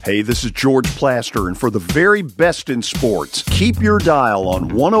Hey, this is George Plaster, and for the very best in sports, keep your dial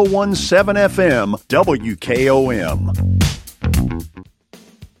on 101.7 FM WKOM.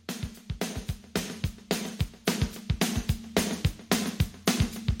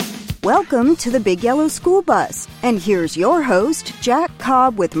 Welcome to the Big Yellow School Bus, and here's your host, Jack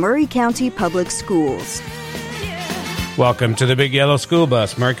Cobb with Maury County Public Schools. Welcome to the Big Yellow School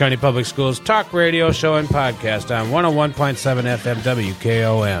Bus, Maury County Public Schools talk radio show and podcast on 101.7 FM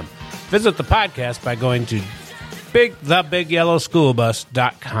WKOM. Visit the podcast by going to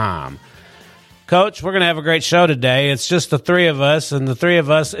thebigyellowschoolbus.com. Coach, we're going to have a great show today. It's just the three of us, and the three of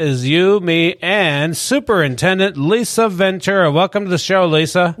us is you, me, and Superintendent Lisa Ventura. Welcome to the show,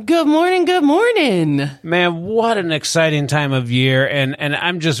 Lisa. Good morning, good morning. Man, what an exciting time of year, and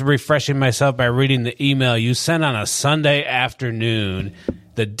I'm just refreshing myself by reading the email you sent on a Sunday afternoon,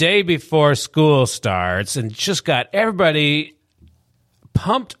 the day before school starts, and just got everybody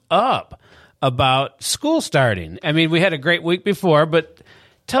pumped up about school starting. I mean, we had a great week before, but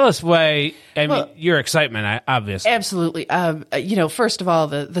tell us why, your excitement, obviously. Absolutely. First of all,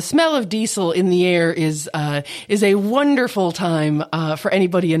 the smell of diesel in the air is a wonderful time for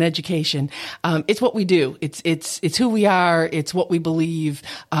anybody in education. It's what we do. It's who we are. It's what we believe.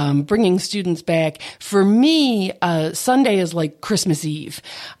 Bringing students back. For me, Sunday is like Christmas Eve.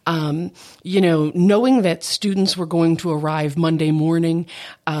 Knowing that students were going to arrive Monday morning,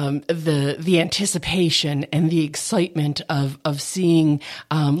 the anticipation and the excitement of seeing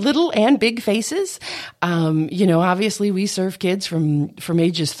little and big faces. Obviously we serve kids from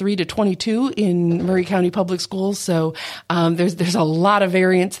ages 3 to 22 in Maury County Public Schools. So, there's a lot of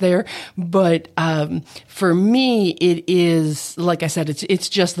variance there. But, for me, it is, like I said, it's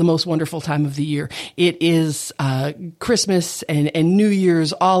just the most wonderful time of the year. It is, Christmas and New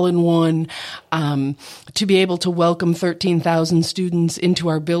Year's all in one. To be able to welcome 13,000 students into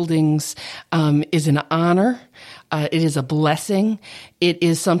our buildings, is an honor. It is a blessing. It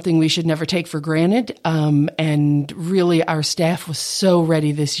is something we should never take for granted. And really, our staff was so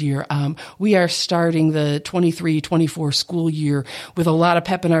ready this year. We are starting the 23-24 school year with a lot of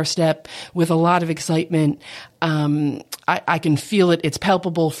pep in our step, with a lot of excitement. I can feel it. It's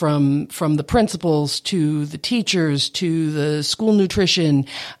palpable from the principals to the teachers to the school nutrition,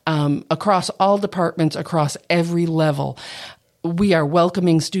 across all departments, across every level. We are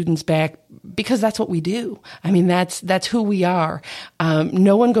welcoming students back because that's what we do. I mean, that's who we are.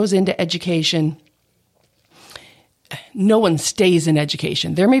 No one goes into education. No one stays in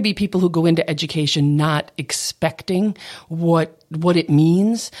education. There may be people who go into education not expecting what it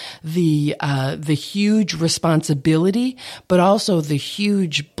means, the huge responsibility, but also the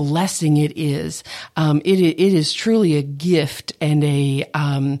huge blessing it is. It is truly a gift and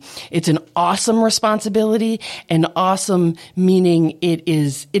it's an awesome responsibility, and awesome meaning it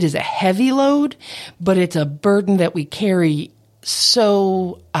is a heavy load, but it's a burden that we carry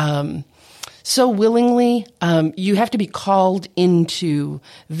so willingly. You have to be called into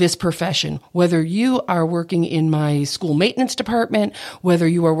this profession, whether you are working in my school maintenance department, whether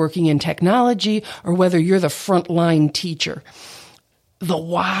you are working in technology, or whether you're the frontline teacher. The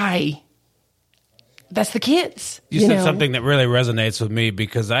why, that's the kids. You said something that really resonates with me,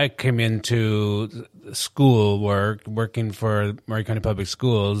 because I came into school working for Maury County Public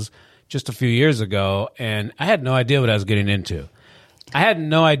Schools just a few years ago, and I had no idea what I was getting into. I had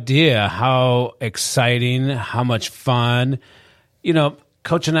no idea how exciting, how much fun.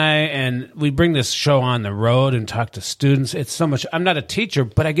 Coach and we bring this show on the road and talk to students. It's so much. I'm not a teacher,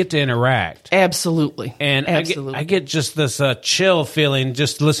 but I get to interact. Absolutely. And I get just this chill feeling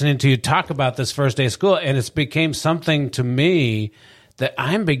just listening to you talk about this first day of school. And it's became something to me that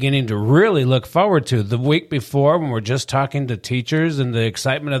I'm beginning to really look forward to. The week before, when we're just talking to teachers and the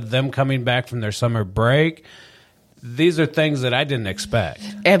excitement of them coming back from their summer break, these are things that I didn't expect.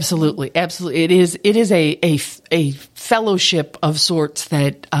 Absolutely. Absolutely. It is a fellowship of sorts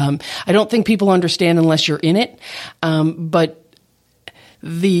that I don't think people understand unless you're in it. But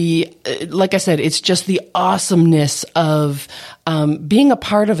like I said, it's just the awesomeness of being a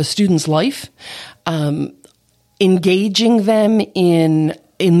part of a student's life, engaging them in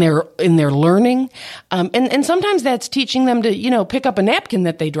their learning. And sometimes that's teaching them to, pick up a napkin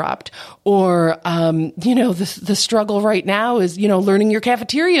that they dropped, or, the struggle right now is, learning your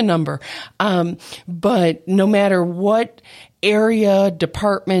cafeteria number. But no matter what area,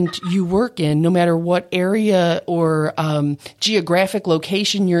 department you work in, no matter what area or geographic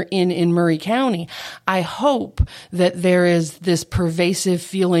location you're in Maury County, I hope that there is this pervasive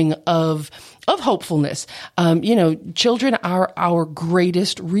feeling of hopefulness. Children are our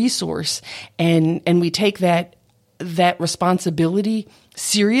greatest resource, and we take that that responsibility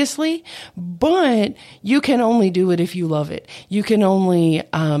seriously, but you can only do it if you love it. You can only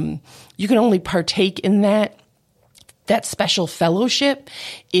partake in that special fellowship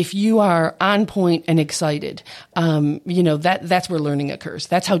if you are on point and excited. That's where learning occurs.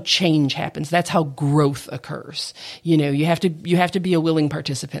 That's how change happens. That's how growth occurs. You have to be a willing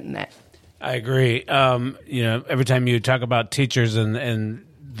participant in that. I agree. Every time you talk about teachers and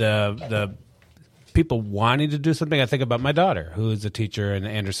the people wanting to do something, I think about my daughter, who is a teacher in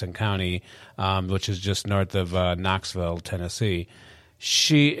Anderson County, which is just north of Knoxville, Tennessee.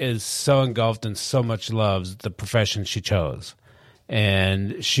 She is so engulfed and so much loves the profession she chose,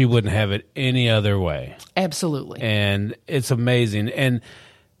 and she wouldn't have it any other way. Absolutely. And it's amazing. And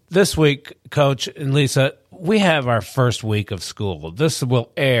this week, Coach and Lisa, we have our first week of school. This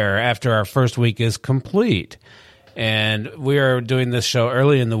will air after our first week is complete. And we are doing this show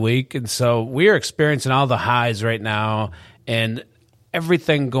early in the week, and so we are experiencing all the highs right now and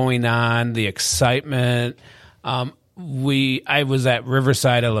everything going on, the excitement. I was at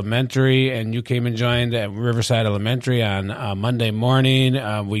Riverside Elementary, and you came and joined at Riverside Elementary on Monday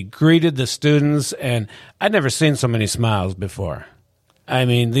morning. We greeted the students, and I'd never seen so many smiles before. I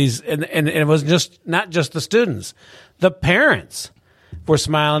mean, and it was not just the students, the parents were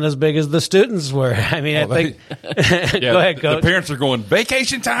smiling as big as the students were. I mean, go ahead, Coach. The parents are going,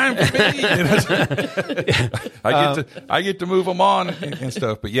 vacation time for me. I get to move them on and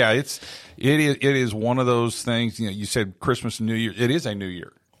stuff. But yeah, it is one of those things. You said Christmas and New Year. It is a new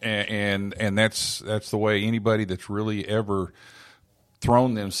year, and that's the way anybody that's really ever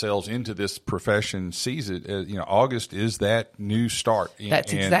thrown themselves into this profession sees it. August is that new start.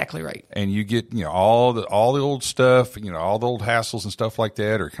 That's exactly right. And you get all the old stuff, all the old hassles and stuff like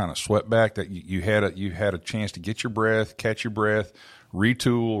that are kind of swept back. That you had a chance to get your breath, catch your breath,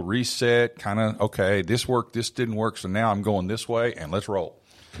 retool, reset. Kind of okay, this worked, this didn't work, so now I'm going this way, and let's roll.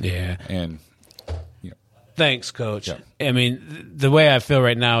 Yeah. And thanks, Coach. Yeah. I mean, the way I feel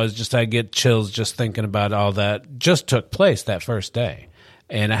right now is just I get chills just thinking about all that just took place that first day.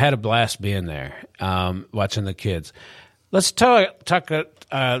 And I had a blast being there, watching the kids. Let's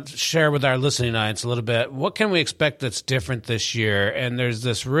share with our listening audience a little bit. What can we expect that's different this year? And there's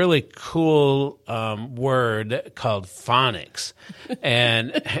this really cool word called phonics.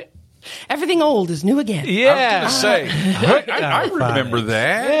 And everything old is new again. Yeah. I was going to say, I remember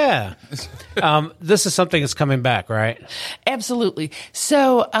that. Yeah. This is something that's coming back, right? Absolutely.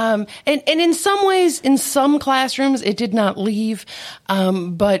 So, and in some ways, in some classrooms, it did not leave,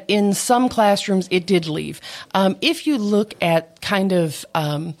 but in some classrooms, it did leave. If you look at kind of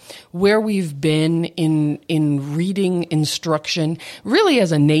where we've been in reading instruction, really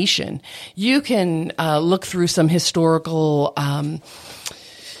as a nation, you can look through some historical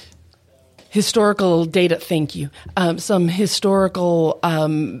data, thank you. Some historical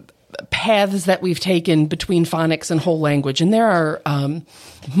paths that we've taken between phonics and whole language. And there are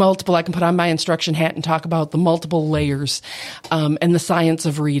multiple, I can put on my instruction hat and talk about the multiple layers and the science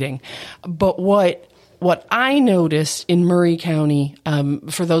of reading. But what I noticed in Maury County,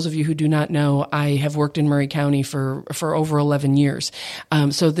 for those of you who do not know, I have worked in Maury County for over 11 years.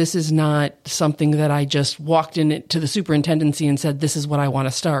 So this is not something that I just walked into the superintendency and said, this is what I want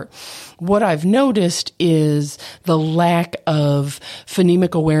to start. What I've noticed is the lack of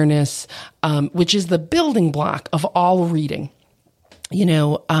phonemic awareness, which is the building block of all reading.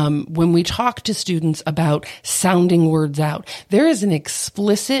 When we talk to students about sounding words out, there is an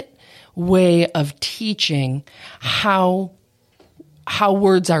explicit way of teaching how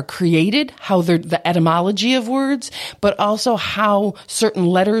words are created, how they're the etymology of words, but also how certain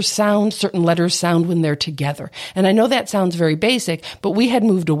letters sound when they're together. And I know that sounds very basic, but we had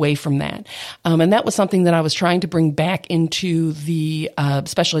moved away from that. And that was something that I was trying to bring back into the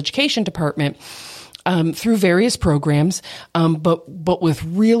special education department through various programs, but with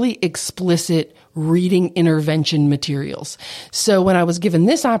really explicit reading intervention materials. So when I was given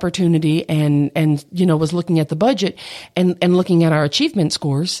this opportunity and was looking at the budget and looking at our achievement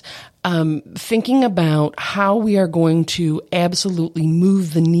scores, thinking about how we are going to absolutely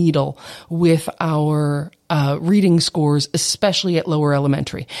move the needle with our reading scores, especially at lower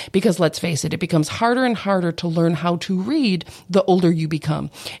elementary. Because let's face it, it becomes harder and harder to learn how to read the older you become.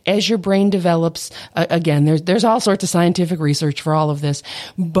 As your brain develops, again, there's all sorts of scientific research for all of this,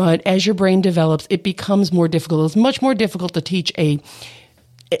 but as your brain develops, it becomes more difficult. It's much more difficult to teach a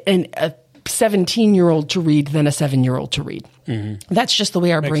 17-year-old to read than a 7-year-old to read. Mm-hmm. That's just the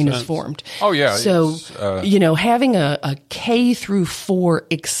way our brain is formed. Oh, yeah. So, having a K through 4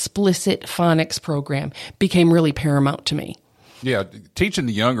 explicit phonics program became really paramount to me. Yeah, teaching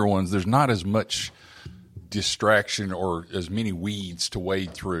the younger ones, there's not as much distraction or as many weeds to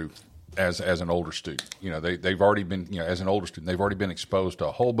wade through as an older student. They've already been, as an older student, they've already been exposed to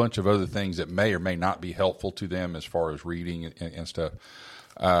a whole bunch of other things that may or may not be helpful to them as far as reading and stuff.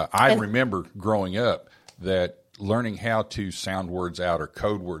 I remember growing up that learning how to sound words out or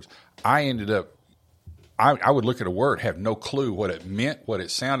code words, I ended up, I would look at a word, have no clue what it meant, what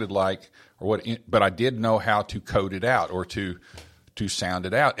it sounded like, but I did know how to code it out or to sound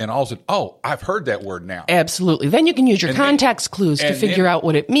it out. And all of a sudden, I've heard that word now. Absolutely. Then you can use your context clues to figure out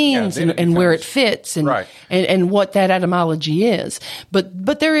what it means and where it fits and what that etymology is.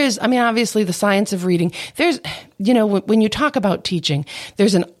 But there is, obviously the science of reading, there's, when you talk about teaching,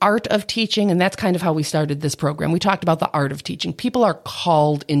 there's an art of teaching, and that's kind of how we started this program. We talked about the art of teaching. People are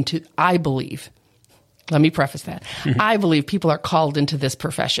called into, I believe, let me preface that. I believe people are called into this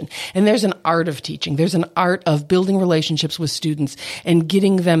profession. And there's an art of teaching. There's an art of building relationships with students and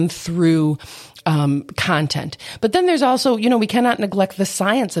getting them through content. But then there's also, we cannot neglect the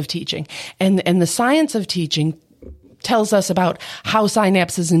science of teaching. And the science of teaching tells us about how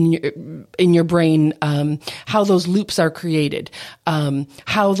synapses in your brain, how those loops are created,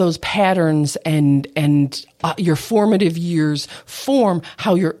 how those patterns and your formative years form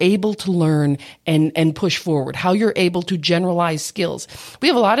how you're able to learn and push forward, how you're able to generalize skills. We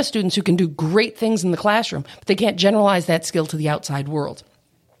have a lot of students who can do great things in the classroom, but they can't generalize that skill to the outside world.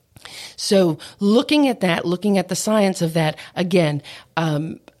 So looking at that, looking at the science of that, again,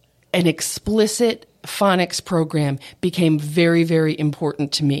 an explicit phonics program became very, very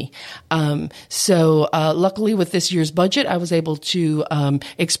important to me. So luckily with this year's budget, I was able to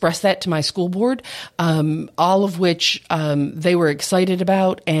express that to my school board, all of which they were excited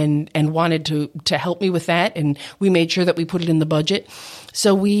about and wanted to help me with that. And we made sure that we put it in the budget.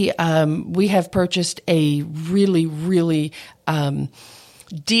 So we have purchased a really, really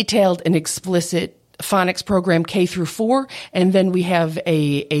detailed and explicit phonics program K through 4, and then we have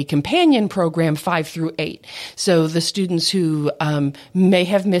a companion program 5 through 8. So the students who may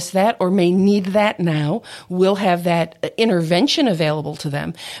have missed that or may need that now will have that intervention available to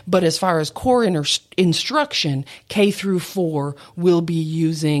them. But as far as core instruction, K through 4 will be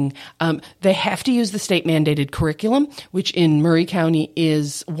using, they have to use the state mandated curriculum, which in Maury County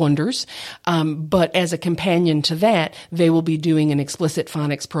is Wonders. But as a companion to that, they will be doing an explicit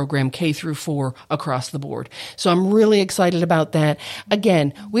phonics program K through 4 across the board. So I'm really excited about that.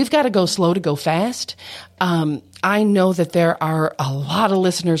 Again, we've got to go slow to go fast. I know that there are a lot of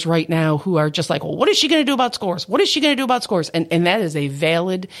listeners right now who are just like, well, what is she going to do about scores? What is she going to do about scores? And that is a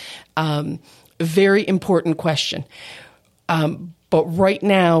valid, very important question. But right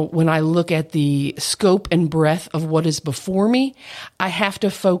now, when I look at the scope and breadth of what is before me, I have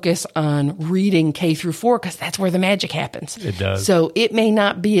to focus on reading K through 4 because that's where the magic happens. It does. So it may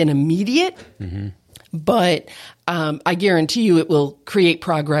not be an immediate, but I guarantee you it will create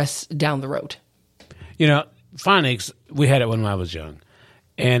progress down the road. Phonics, we had it when I was young.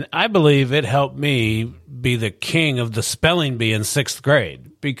 And I believe it helped me be the king of the spelling bee in 6th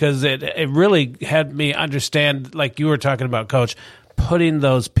grade because it really had me understand, like you were talking about, Coach, putting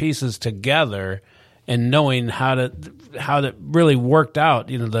those pieces together and knowing how that really worked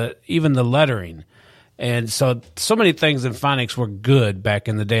out, even the lettering. And so many things in phonics were good back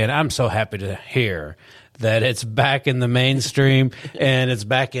in the day, and I'm so happy to hear that it's back in the mainstream and it's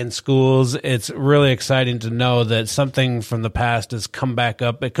back in schools. It's really exciting to know that something from the past has come back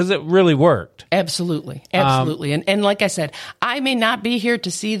up because it really worked. Absolutely. Absolutely. And like I said, I may not be here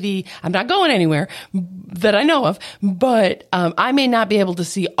to see I'm not going anywhere that I know of, but I may not be able to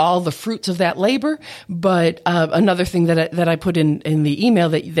see all the fruits of that labor. But another thing that I put in the email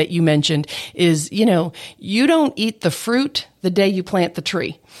that you mentioned is, you don't eat the fruit the day you plant the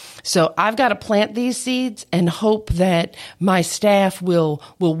tree. So I've got to plant these seeds and hope that my staff will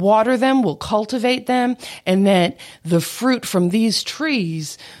water them, will cultivate them, and that the fruit from these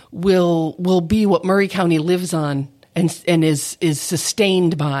trees will be what Maury County lives on and is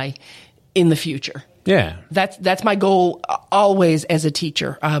sustained by in the future. Yeah. That's my goal always as a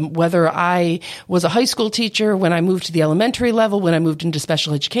teacher. Whether I was a high school teacher, when I moved to the elementary level, when I moved into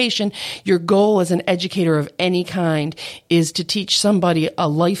special education, your goal as an educator of any kind is to teach somebody a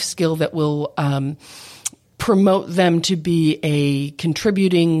life skill that will promote them to be a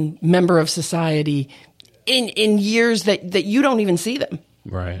contributing member of society in years that you don't even see them.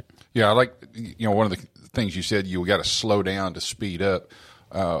 Right. Yeah, I like, one of the things you said, you got to slow down to speed up.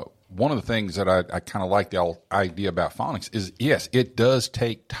 One of the things that I kind of like the idea about phonics is, yes, it does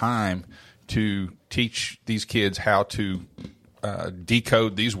take time to teach these kids how to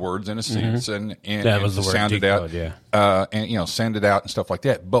decode these words in a sense and that was the word, sound decode, it out, and send it out and stuff like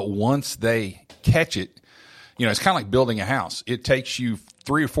that. But once they catch it, it's kind of like building a house. It takes you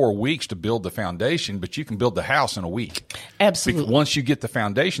 3 or 4 weeks to build the foundation, but you can build the house in a week. Absolutely. Once you get the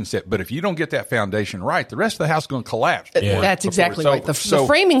foundation set. But if you don't get that foundation right, the rest of the house is going to collapse. That's exactly right. The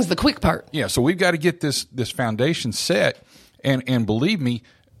framing's the quick part. Yeah, so we've got to get this foundation set, and believe me,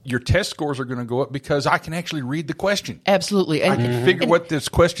 your test scores are going to go up because I can actually read the question. Absolutely. I can figure what this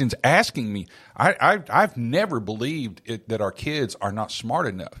question's asking me. I've never believed that our kids are not smart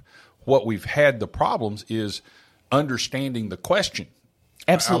enough. What we've had the problems is understanding the question.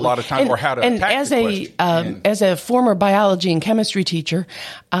 Absolutely. A lot of times, or how to attack the question. As a former biology and chemistry teacher,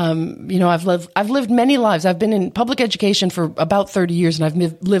 I've lived many lives. I've been in public education for about 30 years, and I've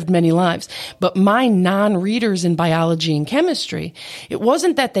lived many lives. But my non-readers in biology and chemistry, it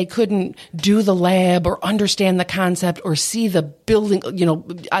wasn't that they couldn't do the lab or understand the concept or see the building.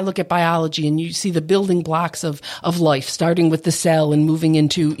 I look at biology, and you see the building blocks of life, starting with the cell and moving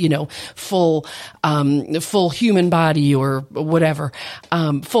into full human body or whatever.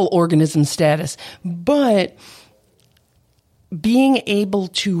 Full organism status. But being able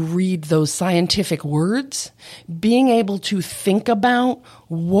to read those scientific words, being able to think about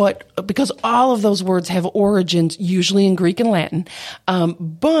because all of those words have origins usually in Greek and Latin,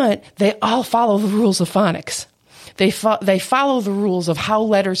 but they all follow the rules of phonics. They follow the rules of how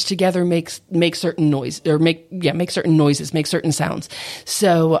letters together make certain noise or make certain noises, make certain sounds.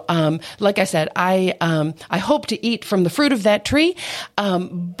 So, like I said, I hope to eat from the fruit of that tree,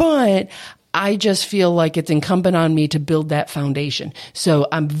 but I just feel like it's incumbent on me to build that foundation. So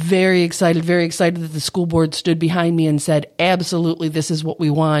I'm very excited that the school board stood behind me and said, absolutely, this is what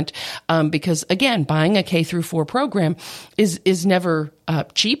we want. Because again, buying a K-4 program is never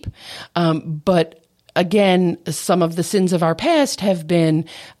cheap, but again, some of the sins of our past have been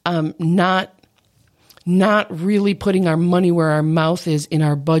not really putting our money where our mouth is in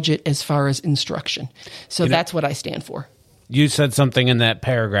our budget as far as instruction. So that's what I stand for. You said something in that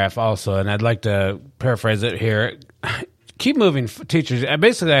paragraph also, and I'd like to paraphrase it here. Keep moving, teachers.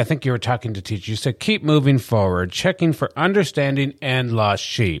 Basically, I think you were talking to teachers. You said keep moving forward, checking for understanding and lost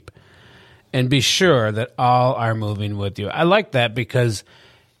sheep, and be sure that all are moving with you. I like that because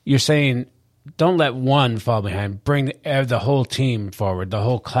you're saying don't let one fall behind. Bring the whole team forward, the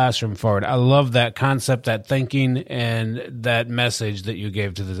whole classroom forward. I love that concept, that thinking, and that message that you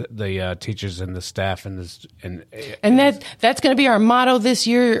gave to the teachers and the staff. And that's going to be our motto this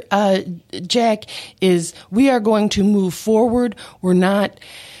year, Jack, is we are going to move forward.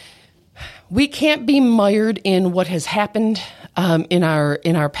 We can't be mired in what has happened in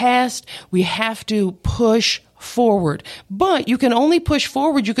our past. We have to push forward. But you can only push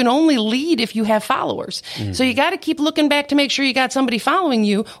forward. You can only lead if you have followers. Mm-hmm. So you got to keep looking back to make sure you got somebody following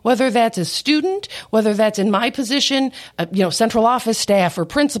you, whether that's a student, whether that's in my position, central office staff or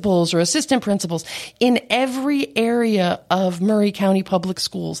principals or assistant principals in every area of Maury County Public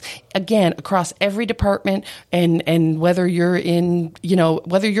Schools. Again, across every department and whether you're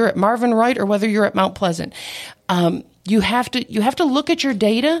whether you're at Marvin Wright or whether you're at Mount Pleasant. You have to look at your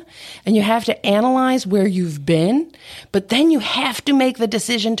data and you have to analyze where you've been, but then you have to make the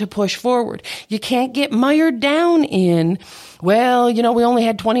decision to push forward. You can't get mired down in, we only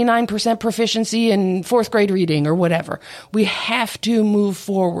had 29% proficiency in 4th grade reading or whatever. We have to move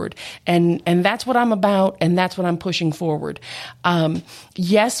forward. And that's what I'm about. And that's what I'm pushing forward.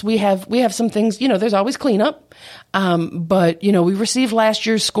 Yes, we have some things, there's always cleanup. But we received last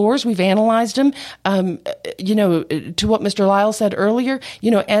year's scores. We've analyzed them. To what Mr. Lyle said earlier,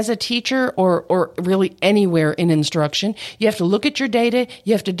 as a teacher or really anywhere in instruction, you have to look at your data.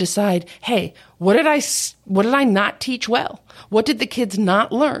 You have to decide, hey, what did I not teach well? What did the kids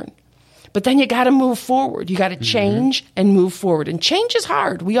not learn? But then you got to move forward. You got to change and move forward. And change is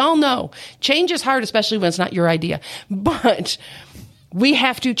hard. We all know change is hard, especially when it's not your idea. But we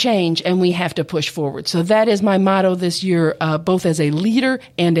have to change and we have to push forward. So that is my motto this year, both as a leader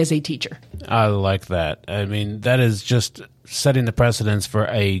and as a teacher. I like that. I mean, that is just setting the precedence for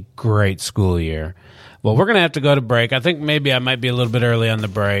a great school year. Well, we're going to have to go to break. I think maybe I might be a little bit early on the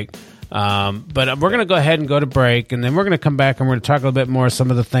break. But we're going to go ahead and go to break, and then we're going to come back and we're going to talk a little bit more some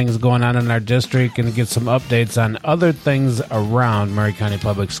of the things going on in our district and get some updates on other things around Maury County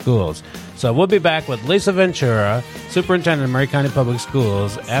Public Schools. So we'll be back with Lisa Ventura, Superintendent of Maury County Public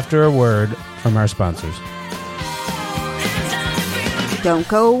Schools, after a word from our sponsors. Don't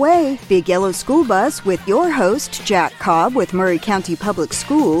go away. Big Yellow School Bus with your host, Jack Cobb with Maury County Public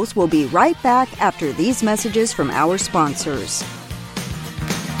Schools will be right back after these messages from our sponsors.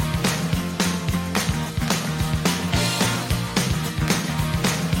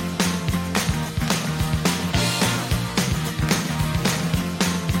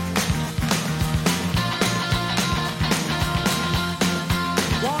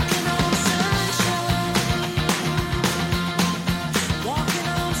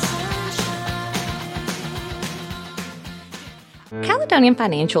 Caledonian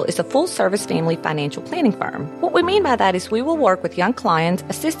Financial is a full-service family financial planning firm. What we mean by that is we will work with young clients,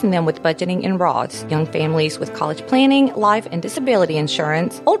 assisting them with budgeting and Roths, young families with college planning, life and disability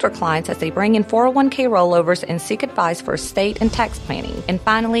insurance, older clients as they bring in 401k rollovers and seek advice for estate and tax planning, and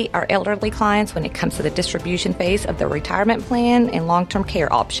finally, our elderly clients when it comes to the distribution phase of their retirement plan and long-term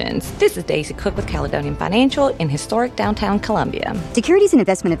care options. This is Daisy Cook with Caledonian Financial in historic downtown Columbia. Securities and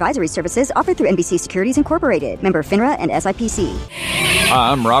investment advisory services offered through NBC Securities Incorporated, member FINRA and SIPC.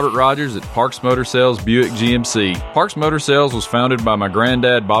 Hi, I'm Robert Rogers at Parks Motor Sales Buick GMC. Parks Motor Sales was founded by my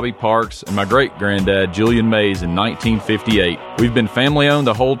granddad, Bobby Parks, and my great-granddad, Julian Mays, in 1958. We've been family-owned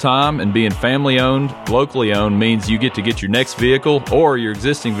the whole time, and being family-owned, locally owned, means you get to get your next vehicle or your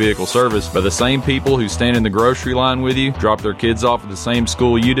existing vehicle serviced by the same people who stand in the grocery line with you, drop their kids off at the same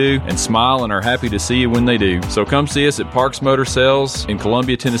school you do, and smile and are happy to see you when they do. So come see us at Parks Motor Sales in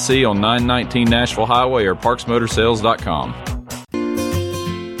Columbia, Tennessee on 919 Nashville Highway or parksmotorsales.com.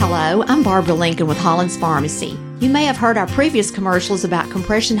 Hello, I'm Barbara Lincoln with Holland's Pharmacy. You may have heard our previous commercials about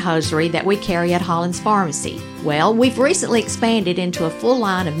compression hosiery that we carry at Holland's Pharmacy. Well, we've recently expanded into a full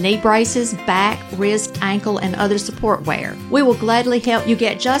line of knee braces, back, wrist, ankle, and other support wear. We will gladly help you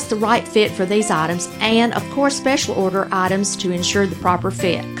get just the right fit for these items and, of course, special order items to ensure the proper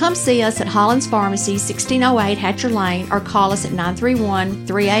fit. Come see us at Holland's Pharmacy, 1608 Hatcher Lane, or call us at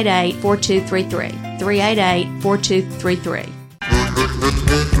 931-388-4233. 388-4233.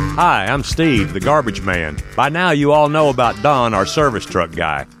 Hi, I'm Steve, the garbage man. By now you all know about Don, our service truck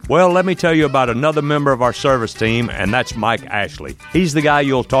guy. Well, let me tell you about another member of our service team, and that's Mike Ashley. He's the guy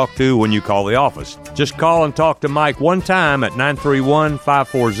you'll talk to when you call the office. Just call and talk to Mike one time at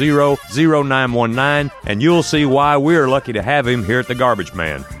 931-540-0919, and you'll see why we're lucky to have him here at the Garbage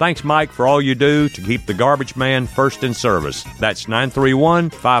Man. Thanks, Mike, for all you do to keep the Garbage Man first in service. That's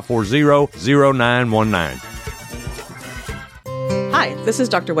 931-540-0919. Hi, this is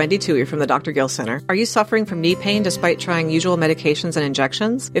Dr. Wendy Toohey from the Dr. Gill Center. Are you suffering from knee pain despite trying usual medications and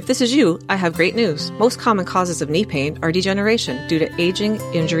injections? If this is you, I have great news. Most common causes of knee pain are degeneration due to aging,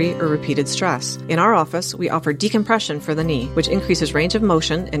 injury, or repeated stress. In our office, we offer decompression for the knee, which increases range of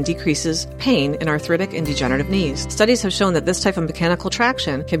motion and decreases pain in arthritic and degenerative knees. Studies have shown that this type of mechanical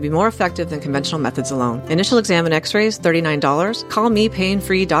traction can be more effective than conventional methods alone. Initial exam and x-rays, $39. Call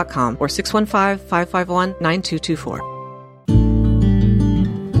mepainfree.com or 615-551-9224.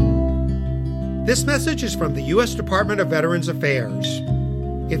 This message is from the U.S. Department of Veterans Affairs.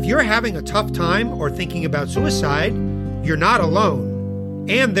 If you're having a tough time or thinking about suicide, you're not alone,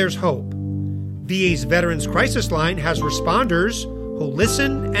 and there's hope. VA's Veterans Crisis Line has responders who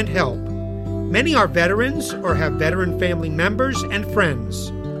listen and help. Many are veterans or have veteran family members and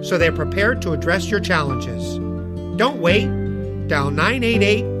friends, so they're prepared to address your challenges. Don't wait. Dial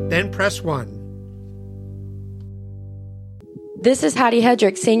 988, then press 1. This is Heidi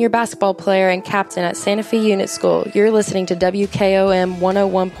Hedrick, senior basketball player and captain at Santa Fe Unit School. You're listening to WKOM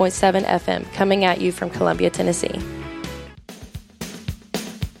 101.7 FM, coming at you from Columbia, Tennessee.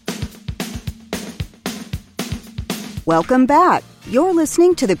 Welcome back. You're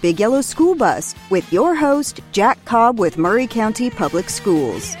listening to the Big Yellow School Bus with your host, Jack Cobb with Maury County Public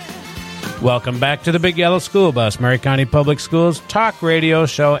Schools. Welcome back to the Big Yellow School Bus, Maury County Public Schools talk radio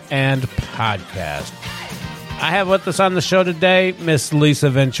show and podcast. I have with us on the show today Miss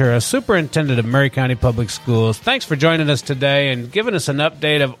Lisa Ventura, Superintendent of Maury County Public Schools. Thanks for joining us today and giving us an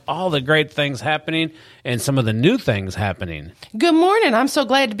update of all the great things happening and some of the new things happening. Good morning. I'm so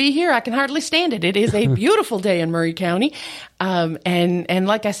glad to be here. I can hardly stand it. It is a beautiful day in Maury County. And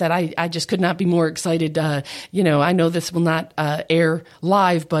like I said, I just could not be more excited. I know this will not air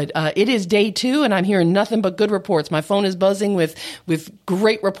live, but it is day 2 and I'm hearing nothing but good reports. My phone is buzzing with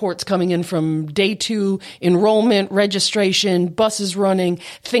great reports coming in from day 2, enrollment, registration, buses running.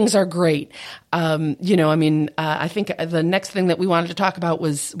 Things are great. I think the next thing that we wanted to talk about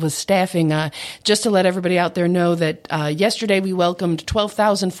was staffing. Just to let everybody out there know that yesterday we welcomed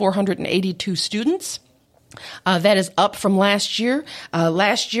 12,482 students. That is up from last year.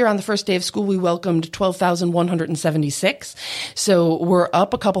 Last year on the first day of school, we welcomed 12,176. So we're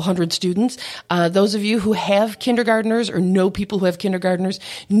up a couple hundred students. Those of you who have kindergartners or know people who have kindergartners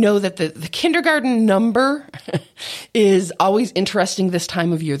know that the kindergarten number is always interesting this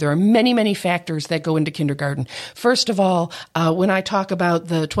time of year. There are many, many factors that go into kindergarten. First of all, when I talk about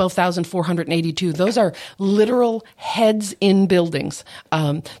the 12,482, those are literal heads in buildings.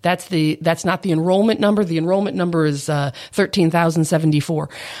 That's not the enrollment number. The enrollment number is 13,074.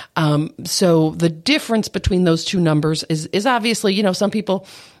 So the difference between those two numbers is obviously, some people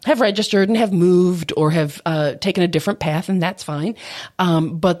have registered and have moved or have taken a different path, and that's fine.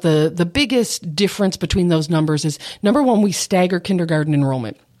 But the biggest difference between those numbers is, number one, we stagger kindergarten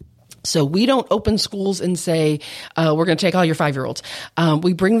enrollment. So we don't open schools and say, we're going to take all your 5-year-olds.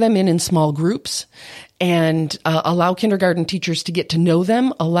 We bring them in small groups and allow kindergarten teachers to get to know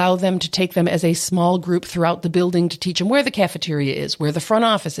them, allow them to take them as a small group throughout the building to teach them where the cafeteria is, where the front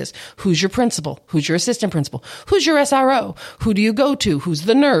office is, who's your principal, who's your assistant principal, who's your SRO, who do you go to, who's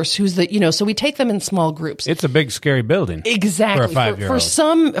the nurse, who's the, so we take them in small groups. It's a big, scary building. Exactly. For a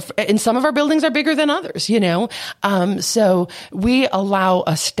 5-year-old. And some of our buildings are bigger than others, So we allow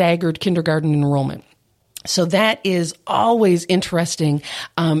a staggered kindergarten enrollment. So that is always interesting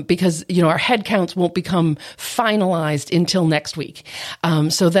because, our head counts won't become finalized until next week.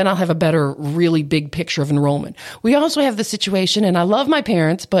 So then I'll have a better, really big picture of enrollment. We also have the situation, and I love my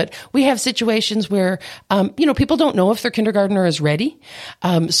parents, but we have situations where, people don't know if their kindergartner is ready.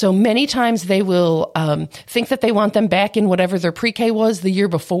 So many times they will think that they want them back in whatever their pre-K was the year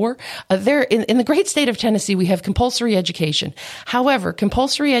before. They're in the great state of Tennessee, we have compulsory education. However,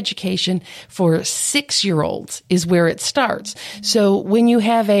 compulsory education for 6-year-olds is where it starts. So when you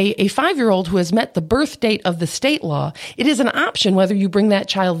have a 5-year-old who has met the birth date of the state law, it is an option whether you bring that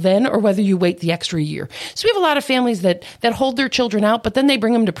child then or whether you wait the extra year. So we have a lot of families that hold their children out, but then they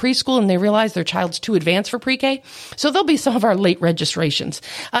bring them to preschool and they realize their child's too advanced for pre-K. So there'll be some of our late registrations.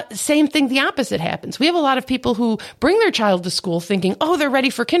 Same thing, the opposite happens. We have a lot of people who bring their child to school thinking, oh, they're ready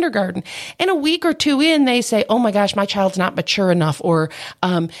for kindergarten. And a week or two in, they say, oh my gosh, my child's not mature enough, or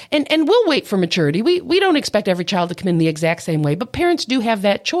and we'll wait for maturity. We don't expect every child to come in the exact same way, but parents do have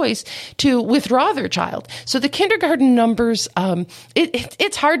that choice to withdraw their child. So the kindergarten numbers,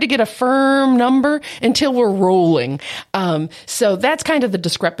 it's hard to get a firm number until we're rolling. So that's kind of the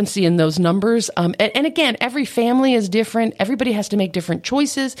discrepancy in those numbers. And again, every family is different. Everybody has to make different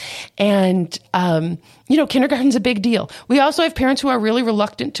choices. And, kindergarten's a big deal. We also have parents who are really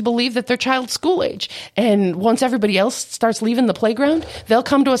reluctant to believe that their child's school age. And once everybody else starts leaving the playground, they'll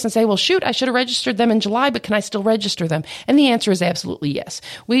come to us and say, well, shoot, I should have registered them in July, but can I still register them? And the answer is absolutely yes.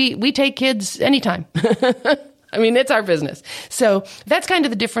 We take kids anytime. I mean, it's our business. So that's kind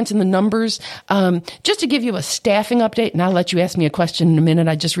of the difference in the numbers. Just to give you a staffing update, and I'll let you ask me a question in a minute.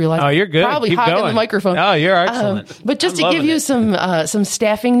 I just realized. Oh, you're good. Probably Keep hogging going. the microphone. Oh, you're excellent. But just to give you some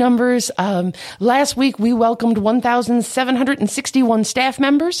staffing numbers, last week we welcomed 1,761 staff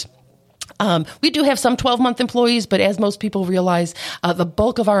members. We do have some 12-month employees, but as most people realize, the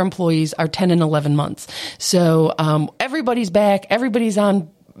bulk of our employees are 10 and 11 months. So everybody's back. Everybody's on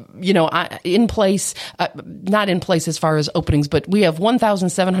in place, not in place as far as openings, but we have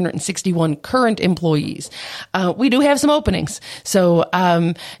 1,761 current employees. We do have some openings. So,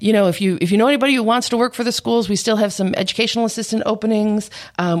 if you know anybody who wants to work for the schools, we still have some educational assistant openings.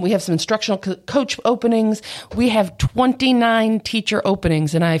 We have some instructional coach openings. We have 29 teacher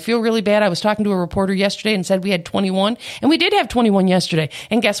openings. And I feel really bad. I was talking to a reporter yesterday and said we had 21, and we did have 21 yesterday.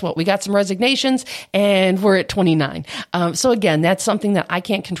 And guess what? We got some resignations and we're at 29. So again, that's something that I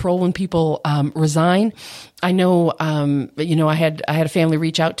can't control when people resign. I know, I had a family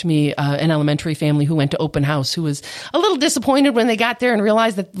reach out to me, an elementary family who went to open house, who was a little disappointed when they got there and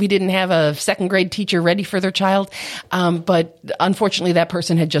realized that we didn't have a second grade teacher ready for their child. But unfortunately, that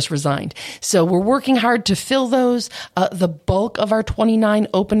person had just resigned. So we're working hard to fill those. The bulk of our 29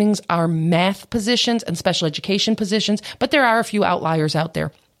 openings are math positions and special education positions, but there are a few outliers out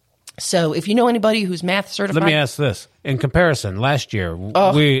there. So if you know anybody who's math certified. Let me ask this. In comparison, last year, we're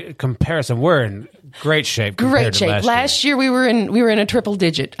in great shape. Great shape. Last year we were in a triple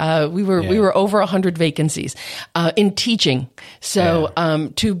digit. We were over 100 vacancies in teaching.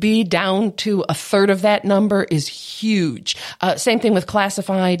 So to be down to a third of that number is huge. Same thing with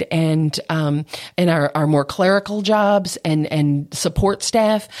classified and our more clerical jobs and support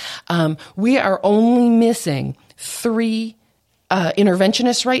staff. We are only missing 3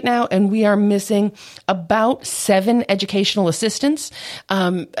 interventionists right now, and we are missing about 7 educational assistants.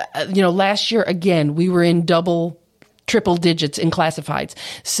 Last year, again, we were in triple digits in classifieds.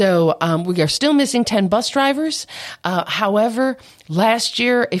 So we are still missing 10 bus drivers. However, last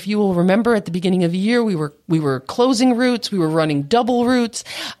year, if you will remember, at the beginning of the year, we were closing routes. We were running double routes.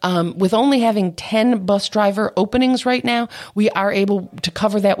 With only having 10 bus driver openings right now, we are able to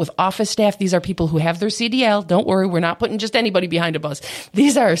cover that with office staff. These are people who have their CDL. Don't worry, we're not putting just anybody behind a bus.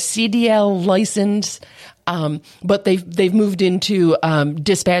 These are CDL licensed but they've moved into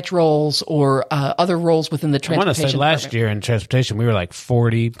dispatch roles or other roles within the transportation. I want to say last year in transportation, we were like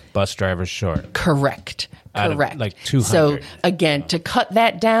 40 bus drivers short. Correct. Like 200. So again, to cut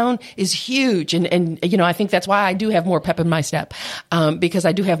that down is huge. And I think that's why I do have more pep in my step, because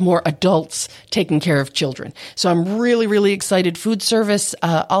I do have more adults taking care of children. So I'm really, really excited. Food service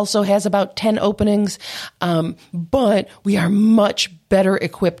also has about 10 openings, but we are much better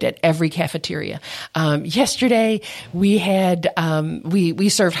equipped at every cafeteria. Yesterday we had, we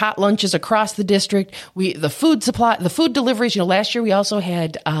served hot lunches across the district. The food deliveries, last year we also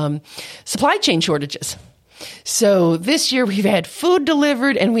had, supply chain shortages. So this year we've had food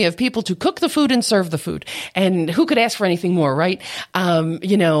delivered and we have people to cook the food and serve the food. And who could ask for anything more, right?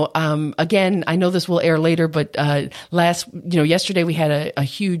 Again, I know this will air later, but yesterday we had a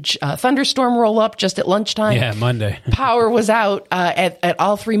huge thunderstorm roll up just at lunchtime. Yeah, Monday. Power was out at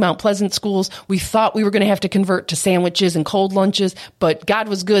all 3 Mount Pleasant schools. We thought we were going to have to convert to sandwiches and cold lunches, but God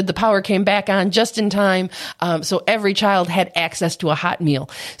was good. The power came back on just in time. So every child had access to a hot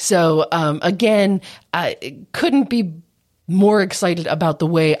meal. So again, couldn't be more excited about the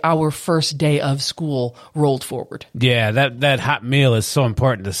way our first day of school rolled forward. Yeah, that hot meal is so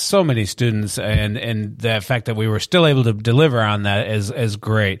important to so many students, and the fact that we were still able to deliver on that is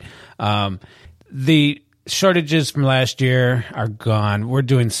great. The shortages from last year are gone. We're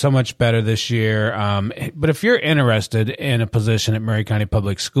doing so much better this year. But if you're interested in a position at Maury County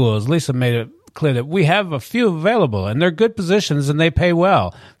Public Schools, Lisa made it clear that we have a few available, and they're good positions and they pay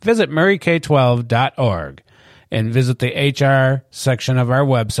well. Visit mauryk12.org and visit the HR section of our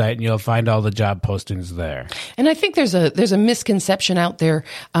website, and you'll find all the job postings there. And I think there's a misconception out there,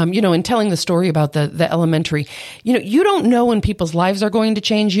 in telling the story about the elementary. You don't know when people's lives are going to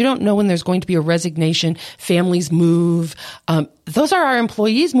change. You don't know when there's going to be a resignation, families move. Those are our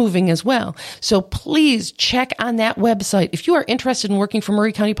employees moving as well. So please check on that website. If you are interested in working for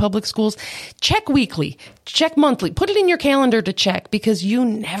Maury County Public Schools, check weekly, check monthly, put it in your calendar to check, because you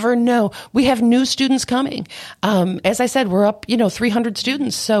never know. We have new students coming. As I said, we're up, 300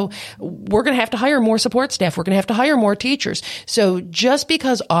 students. So we're going to have to hire more support staff. We're going to have to hire more teachers. So just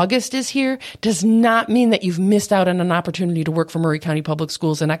because August is here does not mean that you've missed out on an opportunity to work for Maury County Public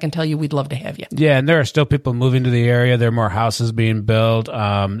Schools. And I can tell you, we'd love to have you. Yeah. And there are still people moving to the area. There are more houses being built.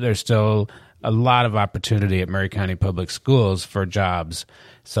 There's still a lot of opportunity at Maury County Public Schools for jobs.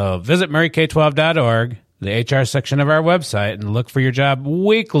 So visit mauryk12.org, the HR section of our website, and look for your job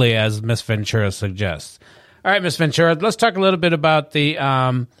weekly, as Miss Ventura suggests. All right, Miss Ventura, let's talk a little bit about the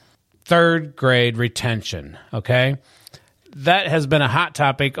third grade retention, okay? That has been a hot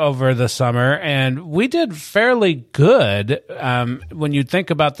topic over the summer, and we did fairly good. When you think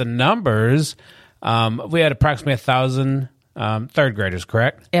about the numbers, we had approximately 1,000 third graders,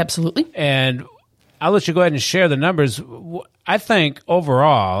 correct? Absolutely. And I'll let you go ahead and share the numbers. I think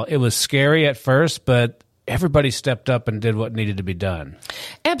overall it was scary at first, but everybody stepped up and did what needed to be done.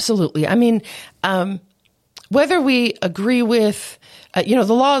 Absolutely. I mean, whether we agree with, the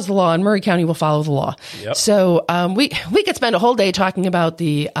law is the law, and Maury County will follow the law. Yep. So we could spend a whole day talking about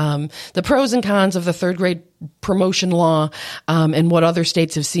the pros and cons of the third grade promotion law, and what other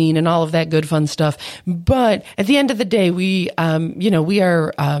states have seen and all of that good fun stuff. But at the end of the day, we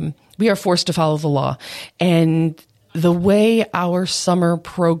are forced to follow the law. And the way our summer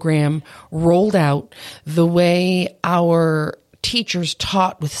program rolled out, the way our teachers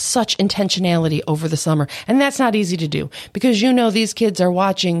taught with such intentionality over the summer. And that's not easy to do, because these kids are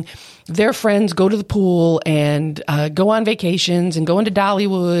watching their friends go to the pool and go on vacations and go into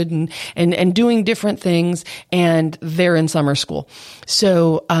Dollywood and doing different things, and they're in summer school.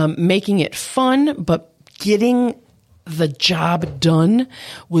 So making it fun, but getting the job done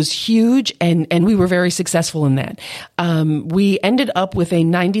was huge, and we were very successful in that. We ended up with a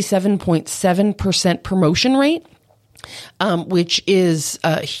 97.7% promotion rate, which is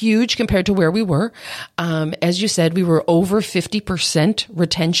huge compared to where we were. As you said, we were over 50%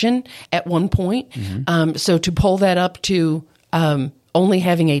 retention at one point. Mm-hmm. So to pull that up to only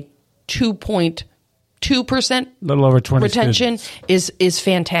having a 2.2%, a little over 20 retention is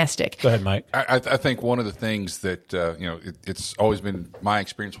fantastic. Go ahead, Mike. I think one of the things that it's always been my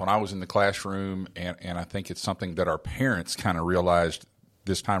experience when I was in the classroom, and I think it's something that our parents kind of realized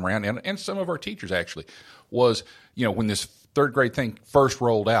this time around, and some of our teachers actually, was when this third grade thing first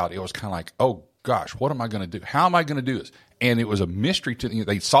rolled out, it was kind of like, oh gosh, what am I going to do? How am I going to do this? And it was a mystery to them.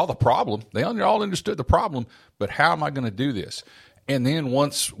 They saw the problem, they all understood the problem, but how am I going to do this? And then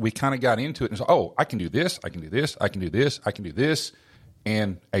once we kind of got into it, and oh, I can do this, I can do this, I can do this, I can do this,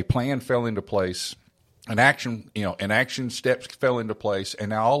 and a plan fell into place. an action steps fell into place, and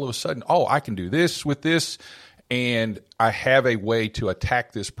now all of a sudden, I can do this with this, and I have a way to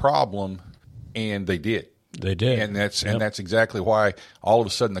attack this problem, and they did. They did, and that's exactly why all of a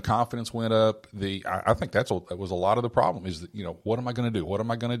sudden the confidence went up. I think that was a lot of the problem is that what am I going to do? What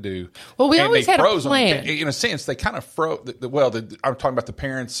am I going to do? Well, we always had a plan. In a sense, they kind of froze. I'm talking about the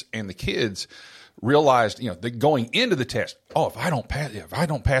parents and the kids realized that going into the test. If I don't pass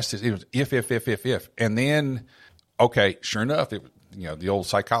this, it was if, and then sure enough, the old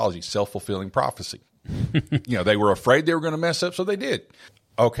psychology, self-fulfilling prophecy. They were afraid they were going to mess up, so they did.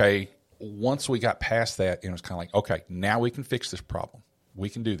 Once we got past that, it was kind of like, now we can fix this problem. We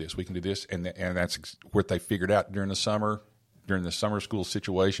can do this. We can do this, and that's what they figured out during the summer school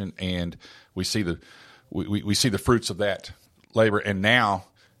situation, and we see the fruits of that labor, and now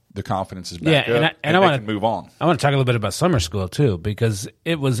the confidence is back up, and I want to move on. I want to talk a little bit about summer school too, because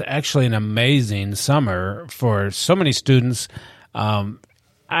it was actually an amazing summer for so many students. I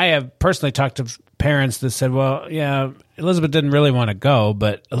have personally talked to parents that said, well, yeah, Elizabeth didn't really want to go,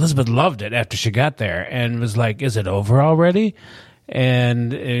 but Elizabeth loved it after she got there and was like, is it over already?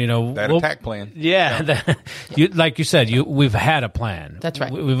 And, that attack plan. Yeah. Like you said, we've had a plan. That's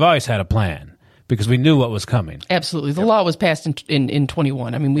right. We've always had a plan because we knew what was coming. Absolutely. The law was passed in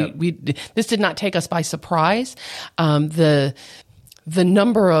 21. I mean, this did not take us by surprise. The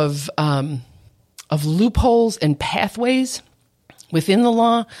number of loopholes and pathways within the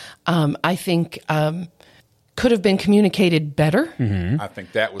law, I think, could have been communicated better. Mm-hmm. I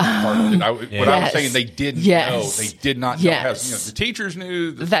think that was part of it. I was saying they didn't know. They did not know how. The teachers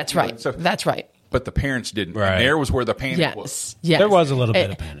knew. That's right. That's right. But the parents didn't. Right. And there was where the panic was. Yes. There was a little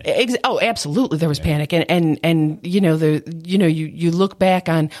bit of panic. Absolutely, there was panic, and you look back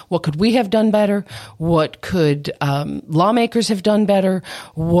on what could we have done better, what could lawmakers have done better,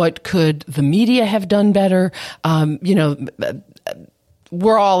 what could the media have done better.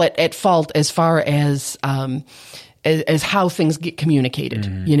 We're all at fault as far as how things get communicated,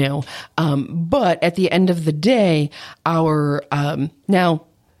 but at the end of the day, our now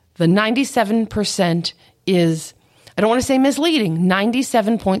the 97% is, I don't want to say misleading,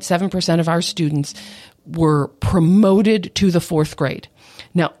 97.7% of our students were promoted to the fourth grade.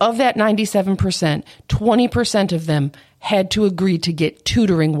 Now, of that 97%, 20% of them had to agree to get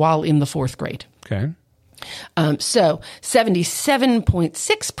tutoring while in the fourth grade. Okay. So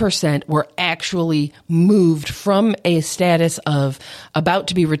 77.6% were actually moved from a status of about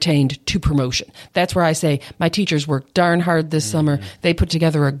to be retained to promotion. That's where I say my teachers worked darn hard this summer. They put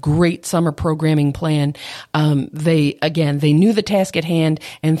together a great summer programming plan. They knew the task at hand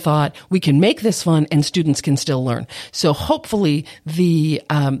and thought we can make this fun and students can still learn. So hopefully the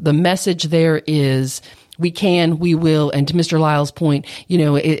message there is, we can, we will, and to Mr. Lyle's point,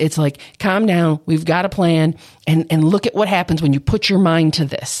 it's like, calm down, we've got a plan, and look at what happens when you put your mind to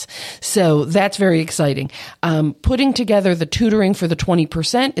this. So that's very exciting. Putting together the tutoring for the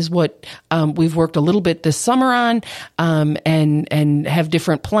 20% is what we've worked a little bit this summer on, and have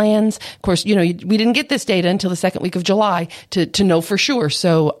different plans. Of course, we didn't get this data until the second week of July to know for sure.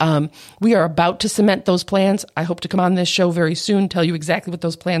 So we are about to cement those plans. I hope to come on this show very soon, tell you exactly what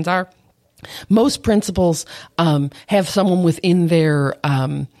those plans are. Most principals have someone within their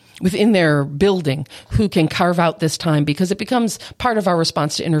building who can carve out this time, because it becomes part of our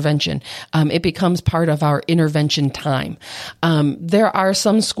response to intervention. It becomes part of our intervention time. There are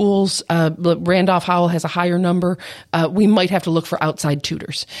some schools, Randolph Howell has a higher number. We might have to look for outside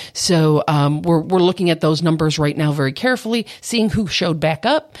tutors. So we're looking at those numbers right now very carefully, seeing who showed back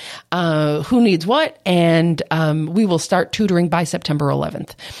up, who needs what, and we will start tutoring by September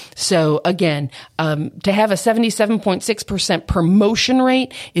 11th. So again, to have a 77.6% promotion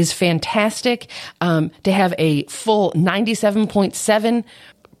rate is fantastic. To have a full 97.7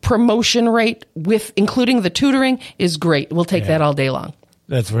 promotion rate with including the tutoring is great. We'll take that all day long.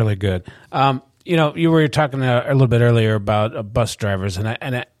 That's really good. You were talking a little bit earlier about bus drivers,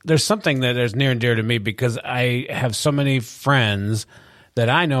 and there's something that is near and dear to me because I have so many friends that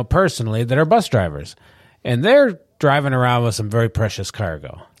I know personally that are bus drivers, and they're driving around with some very precious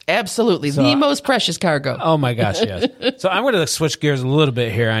cargo. Absolutely. The most precious cargo. Oh, my gosh, yes. So I'm going to switch gears a little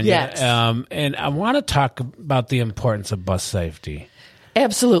bit here on yes. you. And I want to talk about the importance of bus safety.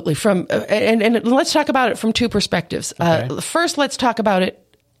 Absolutely. And let's talk about it from two perspectives. Okay. First, let's talk about it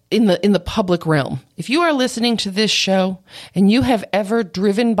in the public realm. If you are listening to this show and you have ever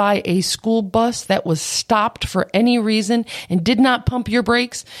driven by a school bus that was stopped for any reason and did not pump your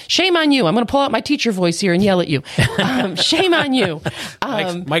brakes, shame on you. I'm going to pull out my teacher voice here and yell at you. Shame on you.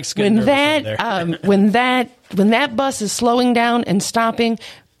 Mike's getting nervous in there. When that bus is slowing down and stopping,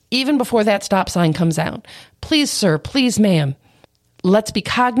 even before that stop sign comes out. Please, sir, please, ma'am, let's be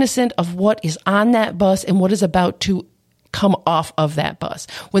cognizant of what is on that bus and what is about to come off of that bus.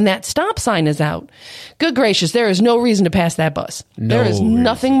 When that stop sign is out, good gracious, there is no reason to pass that bus. There is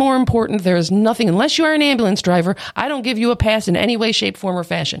nothing more important. There is nothing, unless you are an ambulance driver, I don't give you a pass in any way, shape, form, or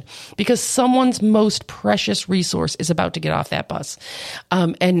fashion, because someone's most precious resource is about to get off that bus.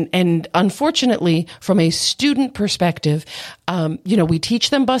 And unfortunately, from a student perspective, we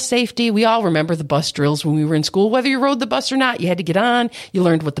teach them bus safety. We all remember the bus drills when we were in school. Whether you rode the bus or not, you had to get on. You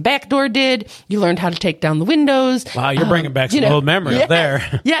learned what the back door did. You learned how to take down the windows. Wow, you're bringing back some old memory up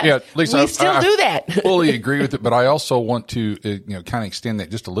there. Yeah, Lisa, we still do that. Fully agree with it, but I also want to kind of extend that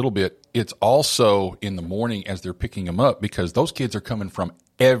just a little bit. It's also in the morning as they're picking them up, because those kids are coming from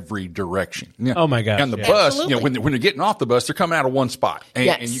every direction. Oh my gosh! And the bus, when they're getting off the bus, they're coming out of one spot,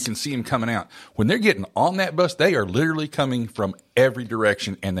 and you can see them coming out. When they're getting on that bus, they are literally coming from every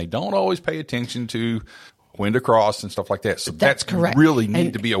direction, and they don't always pay attention to when to cross and stuff like that. So that's correct. Really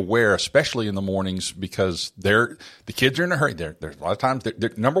need to be aware, especially in the mornings, because the kids are in a hurry. They're a lot of times,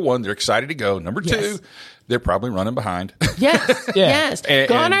 they're number one, they're excited to go. Number two, they're probably running behind. Yes.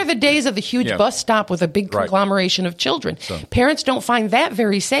 Gone are the days of the huge bus stop with a big conglomeration of children. So, parents don't find that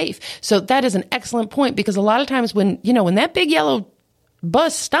very safe. So that is an excellent point, because a lot of times when that big yellow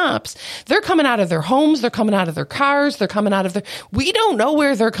bus stops, they're coming out of their homes, they're coming out of their cars, they're coming out of we don't know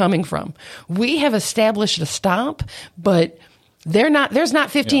where they're coming from. We have established a stop, but there's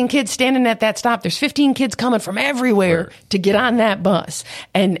not 15 kids standing at that stop. There's 15 kids coming from everywhere to get on that bus.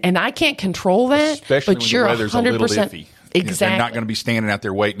 And I can't control that, especially but when you're the weather's 100%, a little iffy. Exactly. They're not going to be standing out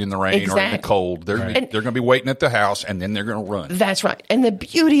there waiting in the rain or in the cold. They're going to be waiting at the house, and then they're going to run. That's right. And the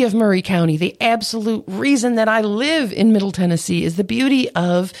beauty of Maury County, the absolute reason that I live in Middle Tennessee, is the beauty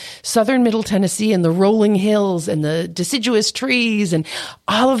of southern Middle Tennessee and the rolling hills and the deciduous trees, and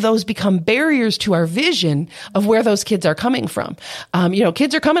all of those become barriers to our vision of where those kids are coming from.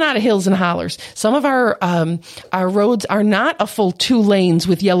 Kids are coming out of hills and hollers. Some of our roads are not a full 2 lanes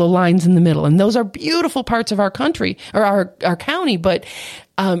with yellow lines in the middle, and those are beautiful parts of our country, or our county, but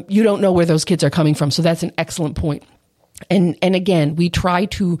you don't know where those kids are coming from. So that's an excellent point. And again, we try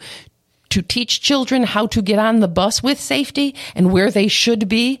to teach children how to get on the bus with safety and where they should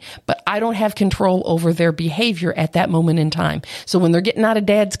be, but I don't have control over their behavior at that moment in time. So when they're getting out of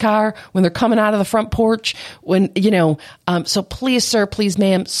dad's car, when they're coming out of the front porch, so please, sir, please,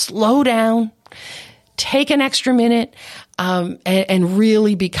 ma'am, slow down, take an extra minute, and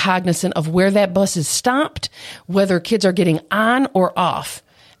really be cognizant of where that bus is stopped, whether kids are getting on or off.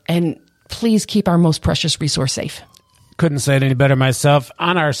 And please keep our most precious resource safe. Couldn't say it any better myself.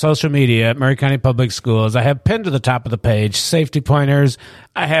 On our social media at Maury County Public Schools, I have pinned to the top of the page safety pointers.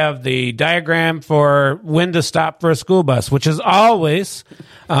 I have the diagram for when to stop for a school bus, which is always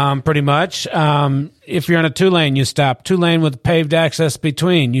pretty much. If you're on a 2-lane, you stop. 2-lane with paved access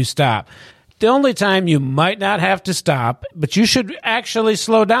between, you stop. The only time you might not have to stop, but you should actually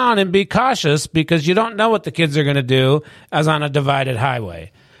slow down and be cautious, because you don't know what the kids are going to do as on a divided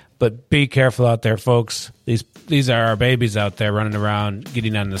highway. But be careful out there, folks. These are our babies out there running around,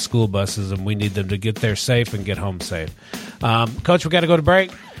 getting on the school buses, and we need them to get there safe and get home safe. Coach, we got to go to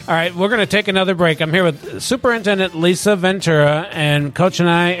break. All right, we're going to take another break. I'm here with Superintendent Lisa Ventura and Coach and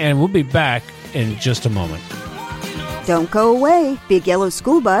I, and we'll be back in just a moment. Don't go away. Big Yellow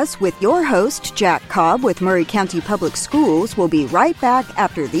School Bus with your host, Jack Cobb with Maury County Public Schools, will be right back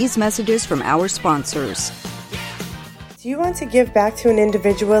after these messages from our sponsors. Do you want to give back to an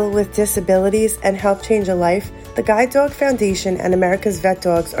individual with disabilities and help change a life? The Guide Dog Foundation and America's Vet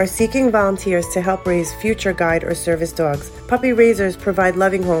Dogs are seeking volunteers to help raise future guide or service dogs. Puppy raisers provide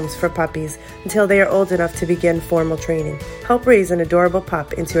loving homes for puppies until they are old enough to begin formal training. Help raise an adorable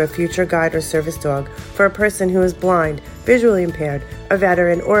pup into a future guide or service dog for a person who is blind, visually impaired, a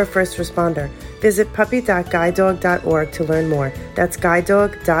veteran, or a first responder. Visit puppy.guidedog.org to learn more. That's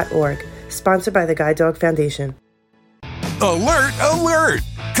guidedog.org. Sponsored by the Guide Dog Foundation. Alert, alert!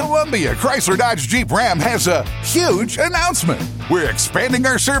 Columbia Chrysler Dodge Jeep Ram has a huge announcement. We're expanding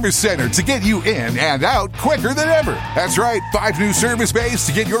our service center to get you in and out quicker than ever. That's right, 5 new service bays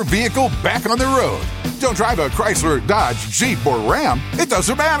to get your vehicle back on the road. Don't drive a Chrysler, Dodge, Jeep, or Ram. It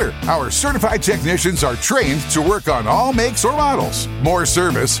doesn't matter. Our certified technicians are trained to work on all makes or models. More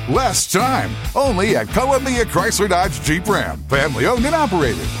service, less time. Only at Columbia Chrysler Dodge Jeep Ram. Family owned and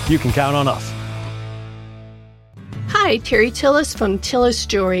operated. You can count on us. Hi, Terry Tillis from Tillis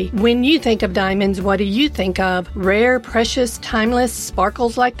Jewelry. When you think of diamonds, what do you think of? Rare, precious, timeless,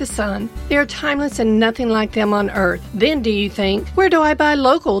 sparkles like the sun. They are timeless and nothing like them on earth. Then do you think, where do I buy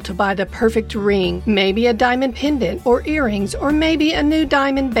local to buy the perfect ring? Maybe a diamond pendant or earrings, or maybe a new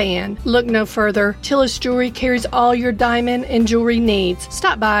diamond band. Look no further. Tillis Jewelry carries all your diamond and jewelry needs.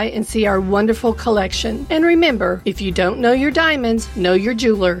 Stop by and see our wonderful collection. And remember, if you don't know your diamonds, know your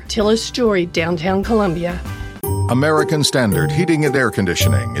jeweler. Tillis Jewelry, downtown Columbia. American Standard Heating and Air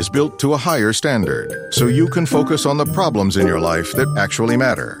Conditioning is built to a higher standard, so you can focus on the problems in your life that actually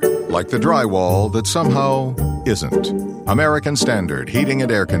matter, like the drywall that somehow isn't. American Standard Heating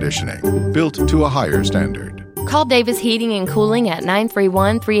and Air Conditioning, built to a higher standard. Call Davis Heating and Cooling at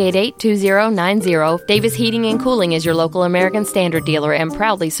 931-388-2090. Davis Heating and Cooling is your local American Standard dealer and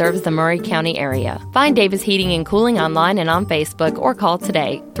proudly serves the Maury County area. Find Davis Heating and Cooling online and on Facebook or call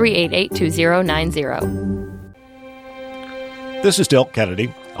today, 388-2090. This is Del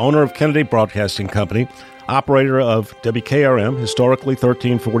Kennedy, owner of Kennedy Broadcasting Company, operator of WKRM, historically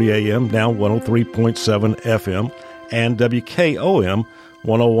 1340 AM, now 103.7 FM, and WKOM,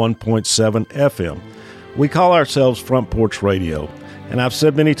 101.7 FM. We call ourselves Front Porch Radio, and I've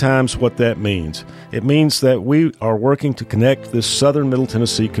said many times what that means. It means that we are working to connect this southern Middle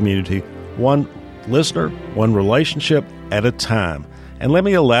Tennessee community, one listener, one relationship at a time. And let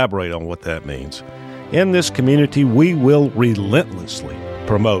me elaborate on what that means. In this community, we will relentlessly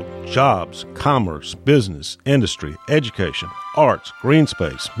promote jobs, commerce, business, industry, education, arts, green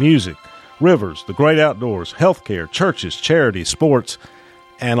space, music, rivers, the great outdoors, healthcare, churches, charities, sports,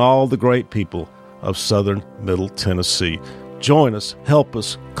 and all the great people of southern Middle Tennessee. Join us, help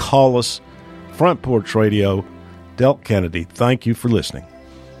us, call us. Front Porch Radio, Del Kennedy, thank you for listening.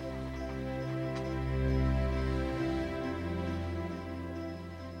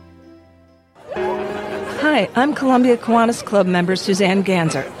 Hi, I'm Columbia Kiwanis Club member Suzanne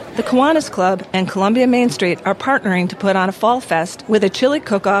Ganser. The Kiwanis Club and Columbia Main Street are partnering to put on a Fall Fest with a chili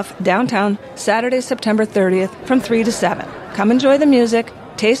cook-off downtown Saturday, September 30th from 3 to 7. Come enjoy the music,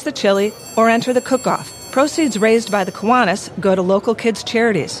 taste the chili, or enter the cook-off. Proceeds raised by the Kiwanis go to local kids'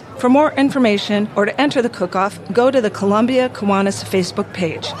 charities. For more information or to enter the cook-off, go to the Columbia Kiwanis Facebook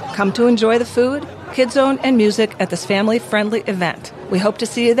page. Come to enjoy the food, Kids Zone, and music at this family-friendly event. We hope to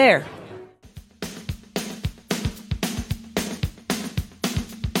see you there.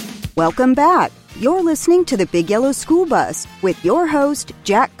 Welcome back. You're listening to the Big Yellow School Bus with your host,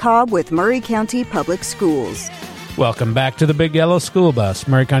 Jack Cobb with Maury County Public Schools. Welcome back to the Big Yellow School Bus,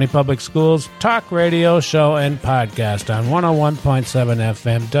 Maury County Public Schools talk radio show and podcast on 101.7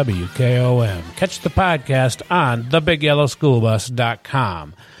 FM WKOM. Catch the podcast on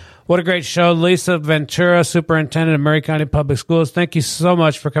thebigyellowschoolbus.com. What a great show. Lisa Ventura, Superintendent of Maury County Public Schools, thank you so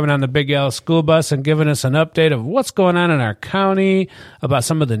much for coming on the Big Yellow School Bus and giving us an update of what's going on in our county, about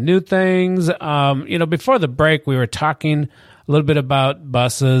some of the new things. Before the break, we were talking a little bit about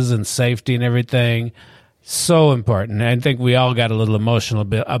buses and safety and everything. So important. I think we all got a little emotional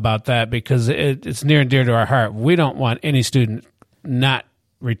about that because it's near and dear to our heart. We don't want any student not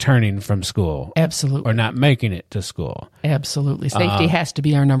returning from school. Absolutely. Or not making it to school. Absolutely. Safety has to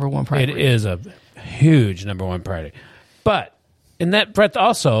be our number one priority. It is a huge number one priority. But in that breath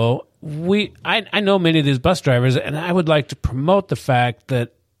also, I know many of these bus drivers, and I would like to promote the fact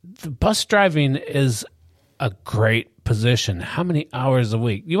that the bus driving is a great position. How many hours a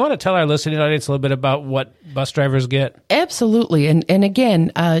week? You want to tell our listening audience a little bit about what bus drivers get? Absolutely. And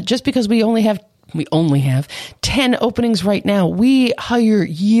again, just because we only have 10 openings right now. We hire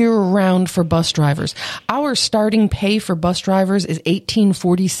year-round for bus drivers. Our starting pay for bus drivers is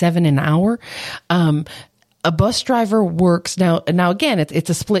 $18.47 an hour. A bus driver works now again, it's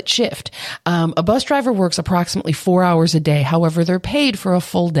a split shift. A bus driver works approximately 4 hours a day. However, they're paid for a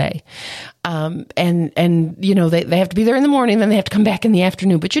full day. They have to be there in the morning, then they have to come back in the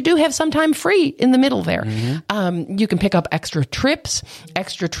afternoon, but you do have some time free in the middle there. Mm-hmm. You can pick up extra trips,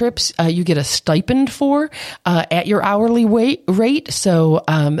 you get a stipend for, at your hourly rate. So,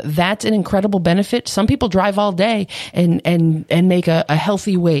 that's an incredible benefit. Some people drive all day and make a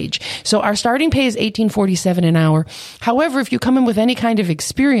healthy wage. So our starting pay is $18.47 an hour. However, if you come in with any kind of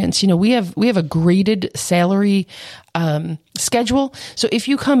experience, we have a graded salary schedule. So if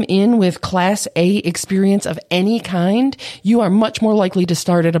you come in with Class A experience of any kind, you are much more likely to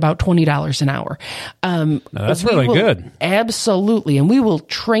start at about $20 an hour. That's really good. Absolutely. And we will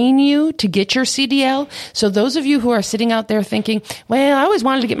train you to get your CDL. So those of you who are sitting out there thinking, well, I always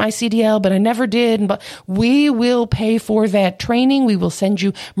wanted to get my CDL, but I never did. But we will pay for that training. We will send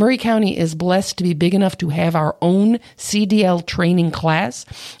you. Maury County is blessed to be big enough to have our own CDL training class.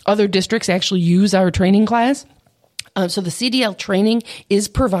 Other districts actually use our training class. So the CDL training is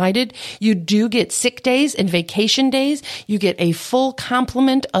provided. You do get sick days and vacation days. You get a full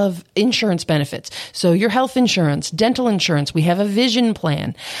complement of insurance benefits. So your health insurance, dental insurance. We have a vision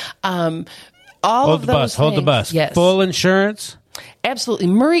plan. Hold the bus. Yes. Full insurance. Absolutely.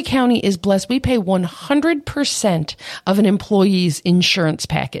 Maury County is blessed. We pay 100% of an employee's insurance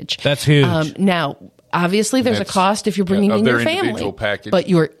package. That's huge. Now, obviously, there's a cost if you're bringing in your family, but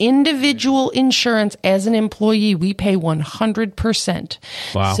your individual insurance as an employee, we pay 100%.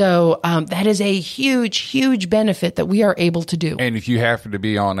 Wow. So that is a huge, huge benefit that we are able to do. And if you happen to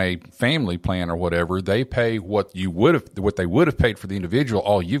be on a family plan or whatever, they pay what they would have paid for the individual.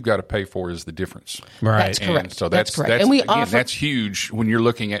 All you've got to pay for is the difference. Right. That's correct. And so that's correct. And we offer, that's huge when you're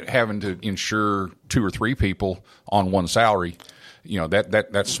looking at having to insure 2 or 3 people on one salary. You know,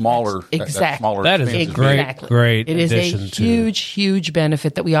 that smaller, exactly. That is a great It is a addition huge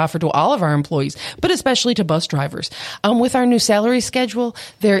benefit that we offer to all of our employees, but especially to bus drivers. With our new salary schedule,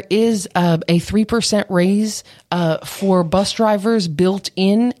 there is a 3% raise for bus drivers built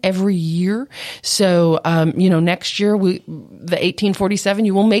in every year. So, next year, the 1847,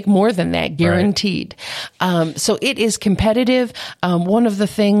 you will make more than that, guaranteed. Right. So it is competitive. One of the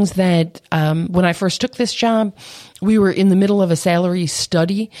things that when I first took this job, we were in the middle of a salary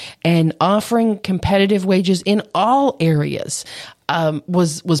study, and offering competitive wages in all areas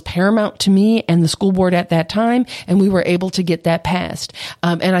was paramount to me and the school board at that time, and we were able to get that passed.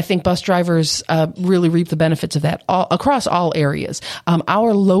 And I think bus drivers really reap the benefits of that across all areas.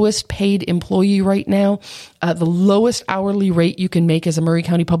 Our lowest paid employee right now, the lowest hourly rate you can make as a Maury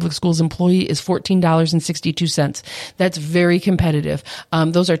County Public Schools employee is $14.62. That's very competitive.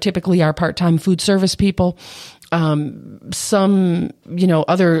 Those are typically our part-time food service people. Some,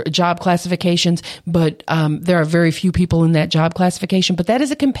 other job classifications, but there are very few people in that job classification. But that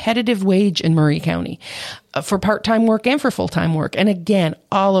is a competitive wage in Maury County for part-time work and for full-time work. And again,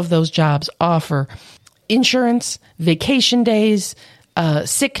 all of those jobs offer insurance, vacation days,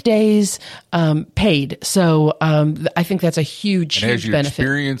 sick days, paid. So I think that's a huge as your benefit.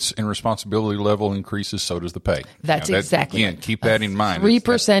 Experience and responsibility level increases, so does the pay. That's exactly. Again, keep that in mind.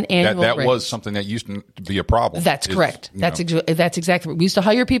 3% annual That raise. was something that used to be a problem. That's correct. That's exactly. We used to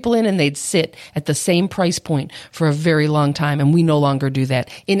hire people in, and they'd sit at the same price point for a very long time, and we no longer do that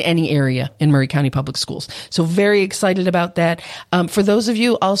in any area in Maury County Public Schools. So very excited about that. For those of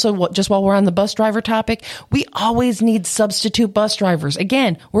you also, just while we're on the bus driver topic, we always need substitute bus drivers.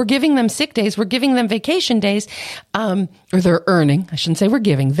 Again, we're giving them sick days. We're giving them vacation days, or they're earning. I shouldn't say we're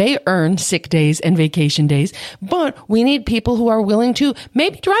giving. They earn sick days and vacation days, but we need people who are willing to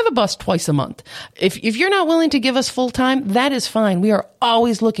maybe drive a bus twice a month. If you're not willing to give us full time, that is fine. We are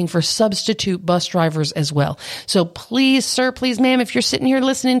always looking for substitute bus drivers as well. So please, sir, please, ma'am, if you're sitting here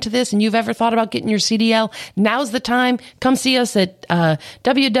listening to this and you've ever thought about getting your CDL, now's the time. Come see us at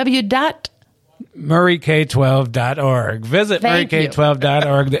MauryK12.org. Visit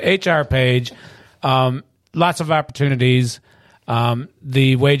MauryK12.org, the HR page. Lots of opportunities.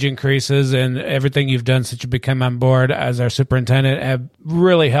 The wage increases and everything you've done since you became on board as our superintendent have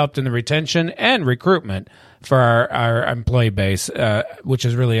really helped in the retention and recruitment for our employee base, which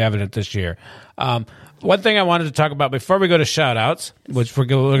is really evident this year. One thing I wanted to talk about before we go to shout-outs, which we're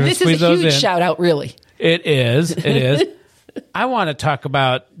going to squeeze those in. This is a huge shout-out, really. It is. I want to talk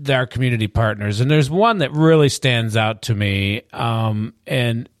about our community partners, and there's one that really stands out to me.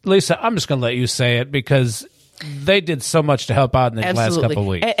 And Lisa, I'm just going to let you say it because they did so much to help out in the last couple of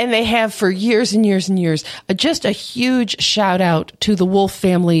weeks. And they have for years and years and years. Just a huge shout out to the Wolf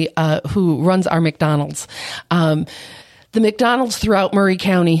family who runs our McDonald's. The McDonald's throughout Maury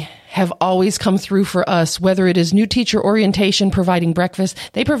County have always come through for us, whether it is new teacher orientation, providing breakfast.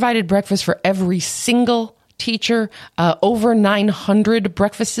 They provided breakfast for every single teacher, over 900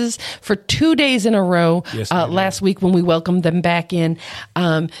 breakfasts for 2 days in a row. Yes, last week when we welcomed them back in.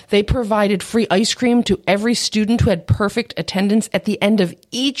 They provided free ice cream to every student who had perfect attendance at the end of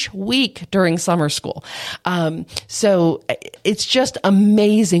each week during summer school. So it's just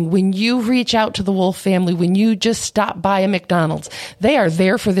amazing when you reach out to the Wolf family, when you just stop by a McDonald's. They are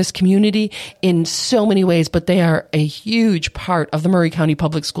there for this community in so many ways, but they are a huge part of the Maury County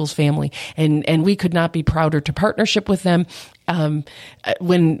Public Schools family. And we could not be prouder to partnership with them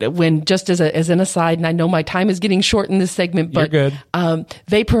when just as an aside, and I know my time is getting short in this segment, but You're good.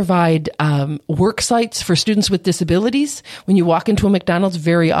 They provide work sites for students with disabilities. When you walk into a McDonald's,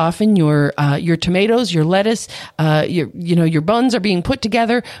 very often your tomatoes, your lettuce, your buns are being put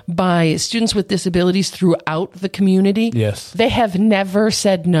together by students with disabilities throughout the community. Yes. They have never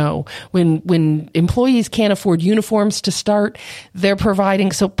said no. When employees can't afford uniforms to start, they're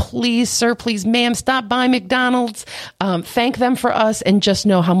providing. So please, sir, please, ma'am, stop by McDonald's. Thank them for us, and just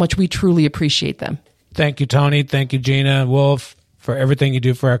know how much we truly appreciate them. Thank you, Tony. Thank you, Gina, Wolf, for everything you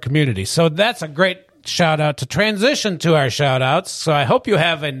do for our community. So that's a great shout out to transition to our shout outs. So I hope you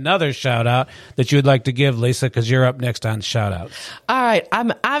have another shout out that you would like to give, Lisa, because you're up next on shout outs. All right.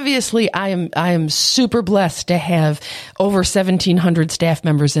 I am super blessed to have over 1,700 staff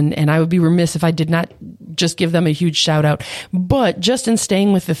members, and I would be remiss if I did not just give them a huge shout out. But just in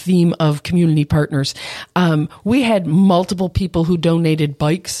staying with the theme of community partners, we had multiple people who donated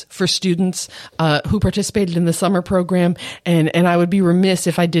bikes for students who participated in the summer program, and I would be remiss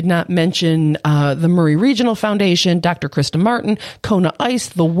if I did not mention the Maury Regional Foundation, Dr. Krista Martin, Kona Ice,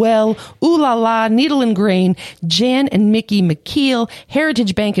 The Well, Ooh La La, Needle and Grain, Jan and Mickey McKeel,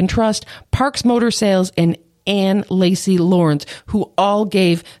 Heritage Bank and Trust, Parks Motor Sales, and Ann Lacey Lawrence, who all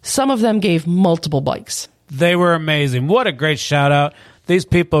some of them gave multiple bikes. They were amazing. What a great shout out. These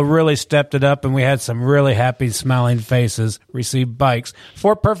people really stepped it up, and we had some really happy, smiling faces receive bikes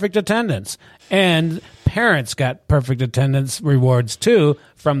for perfect attendance. And parents got perfect attendance rewards, too,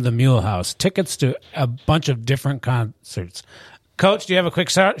 from the Mule House. Tickets to a bunch of different concerts. Coach, do you have a quick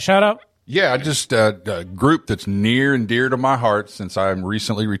shout out? Yeah, just a group that's near and dear to my heart since I'm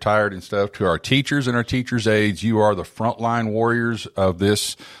recently retired and stuff. To our teachers and our teachers' aides, you are the frontline warriors of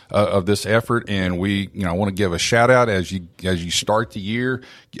this effort, and I want to give a shout out as you start the year.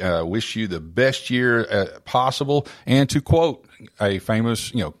 Wish you the best year possible, and to quote a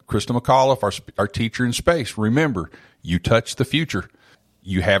famous, Krista McAuliffe, our teacher in space. Remember, you touch the future,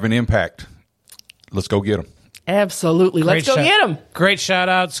 you have an impact. Let's go get them. Absolutely. Let's go get them. Great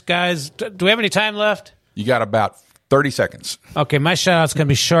shout-outs, guys. Do we have any time left? You got about 30 seconds. Okay, my shout-out's going to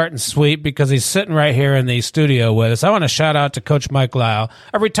be short and sweet because he's sitting right here in the studio with us. I want to shout out to Coach Mike Lyle,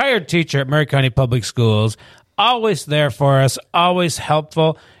 a retired teacher at Maury County Public Schools, always there for us, always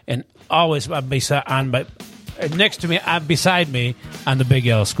helpful, and always next to me, beside me on the Big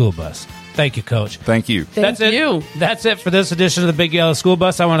Yellow School Bus. Thank you, Coach. Thank you. Thank you. That's it for this edition of the Big Yellow School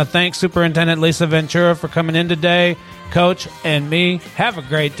Bus. I want to thank Superintendent Lisa Ventura for coming in today, Coach, and me. Have a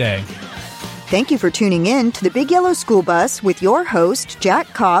great day. Thank you for tuning in to the Big Yellow School Bus with your host,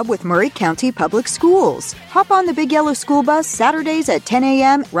 Jack Cobb with Maury County Public Schools. Hop on the Big Yellow School Bus Saturdays at 10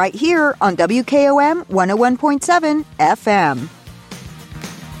 a.m. right here on WKOM 101.7 FM.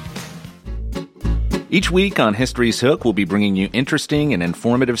 Each week on History's Hook, we'll be bringing you interesting and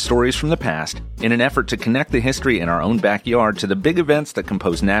informative stories from the past in an effort to connect the history in our own backyard to the big events that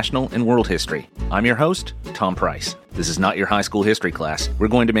compose national and world history. I'm your host, Tom Price. This is not your high school history class. We're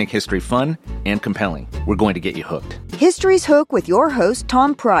going to make history fun and compelling. We're going to get you hooked. History's Hook with your host,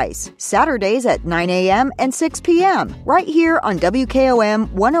 Tom Price, Saturdays at 9 a.m. and 6 p.m. right here on WKOM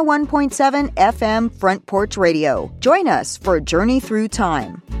 101.7 FM Front Porch Radio. Join us for a journey through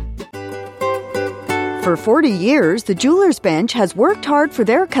time. For 40 years, the Jewelers Bench has worked hard for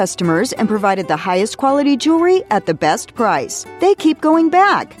their customers and provided the highest quality jewelry at the best price. They keep going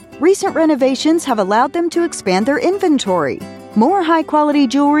back. Recent renovations have allowed them to expand their inventory. More high-quality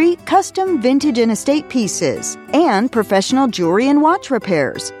jewelry, custom vintage and estate pieces, and professional jewelry and watch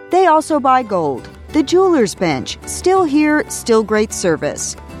repairs. They also buy gold. The Jewelers Bench, still here, still great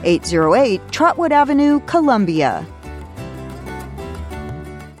service. 808 Trotwood Avenue, Columbia.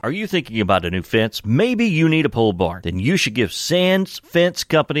 Are you thinking about a new fence? Maybe you need a pole barn. Then you should give Sands Fence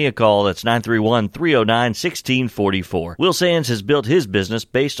Company a call. That's 931-309-1644. Will Sands has built his business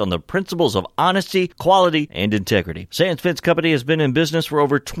based on the principles of honesty, quality, and integrity. Sands Fence Company has been in business for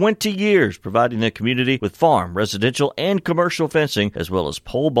over 20 years, providing the community with farm, residential, and commercial fencing, as well as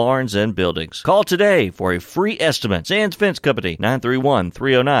pole barns and buildings. Call today for a free estimate. Sands Fence Company,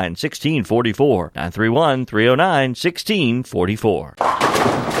 931-309-1644. 931-309-1644.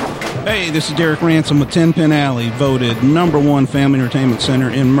 Hey, this is Derek Ransom with 10 Pin Alley, voted #1 family entertainment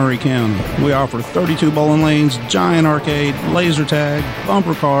center in Maury County. We offer 32 bowling lanes, giant arcade, laser tag,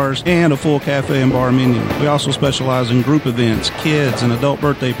 bumper cars, and a full cafe and bar menu. We also specialize in group events, kids and adult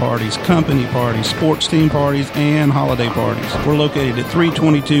birthday parties, company parties, sports team parties, and holiday parties. We're located at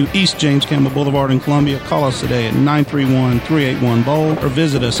 322 East James Campbell Boulevard in Columbia. Call us today at 931-381-BOWL or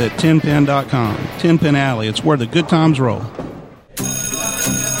visit us at 10pin.com. 10 Pin Alley, it's where the good times roll.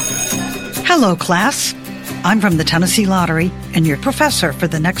 Hello, class. I'm from the Tennessee Lottery and your professor for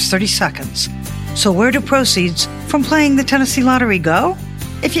the next 30 seconds. So where do proceeds from playing the Tennessee Lottery go?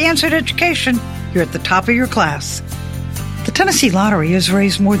 If you answered education, you're at the top of your class. The Tennessee Lottery has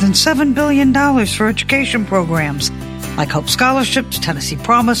raised more than $7 billion for education programs like Hope Scholarships, Tennessee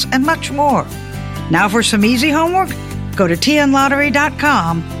Promise, and much more. Now for some easy homework, go to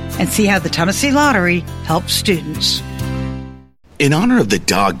tnlottery.com and see how the Tennessee Lottery helps students. In honor of the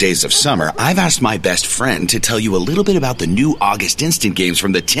dog days of summer, I've asked my best friend to tell you a little bit about the new August Instant Games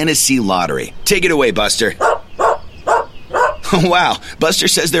from the Tennessee Lottery. Take it away, Buster. Wow, Buster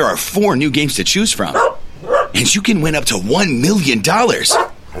says there are 4 new games to choose from. And you can win up to $1 million.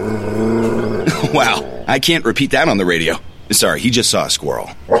 Wow, I can't repeat that on the radio. Sorry, he just saw a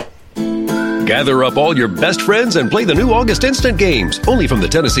squirrel. Gather up all your best friends and play the new August Instant Games, only from the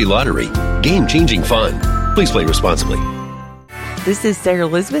Tennessee Lottery. Game-changing fun. Please play responsibly. This is Sarah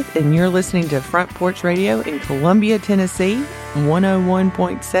Elizabeth, and you're listening to Front Porch Radio in Columbia, Tennessee,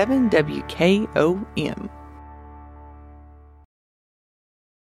 101.7 WKOM.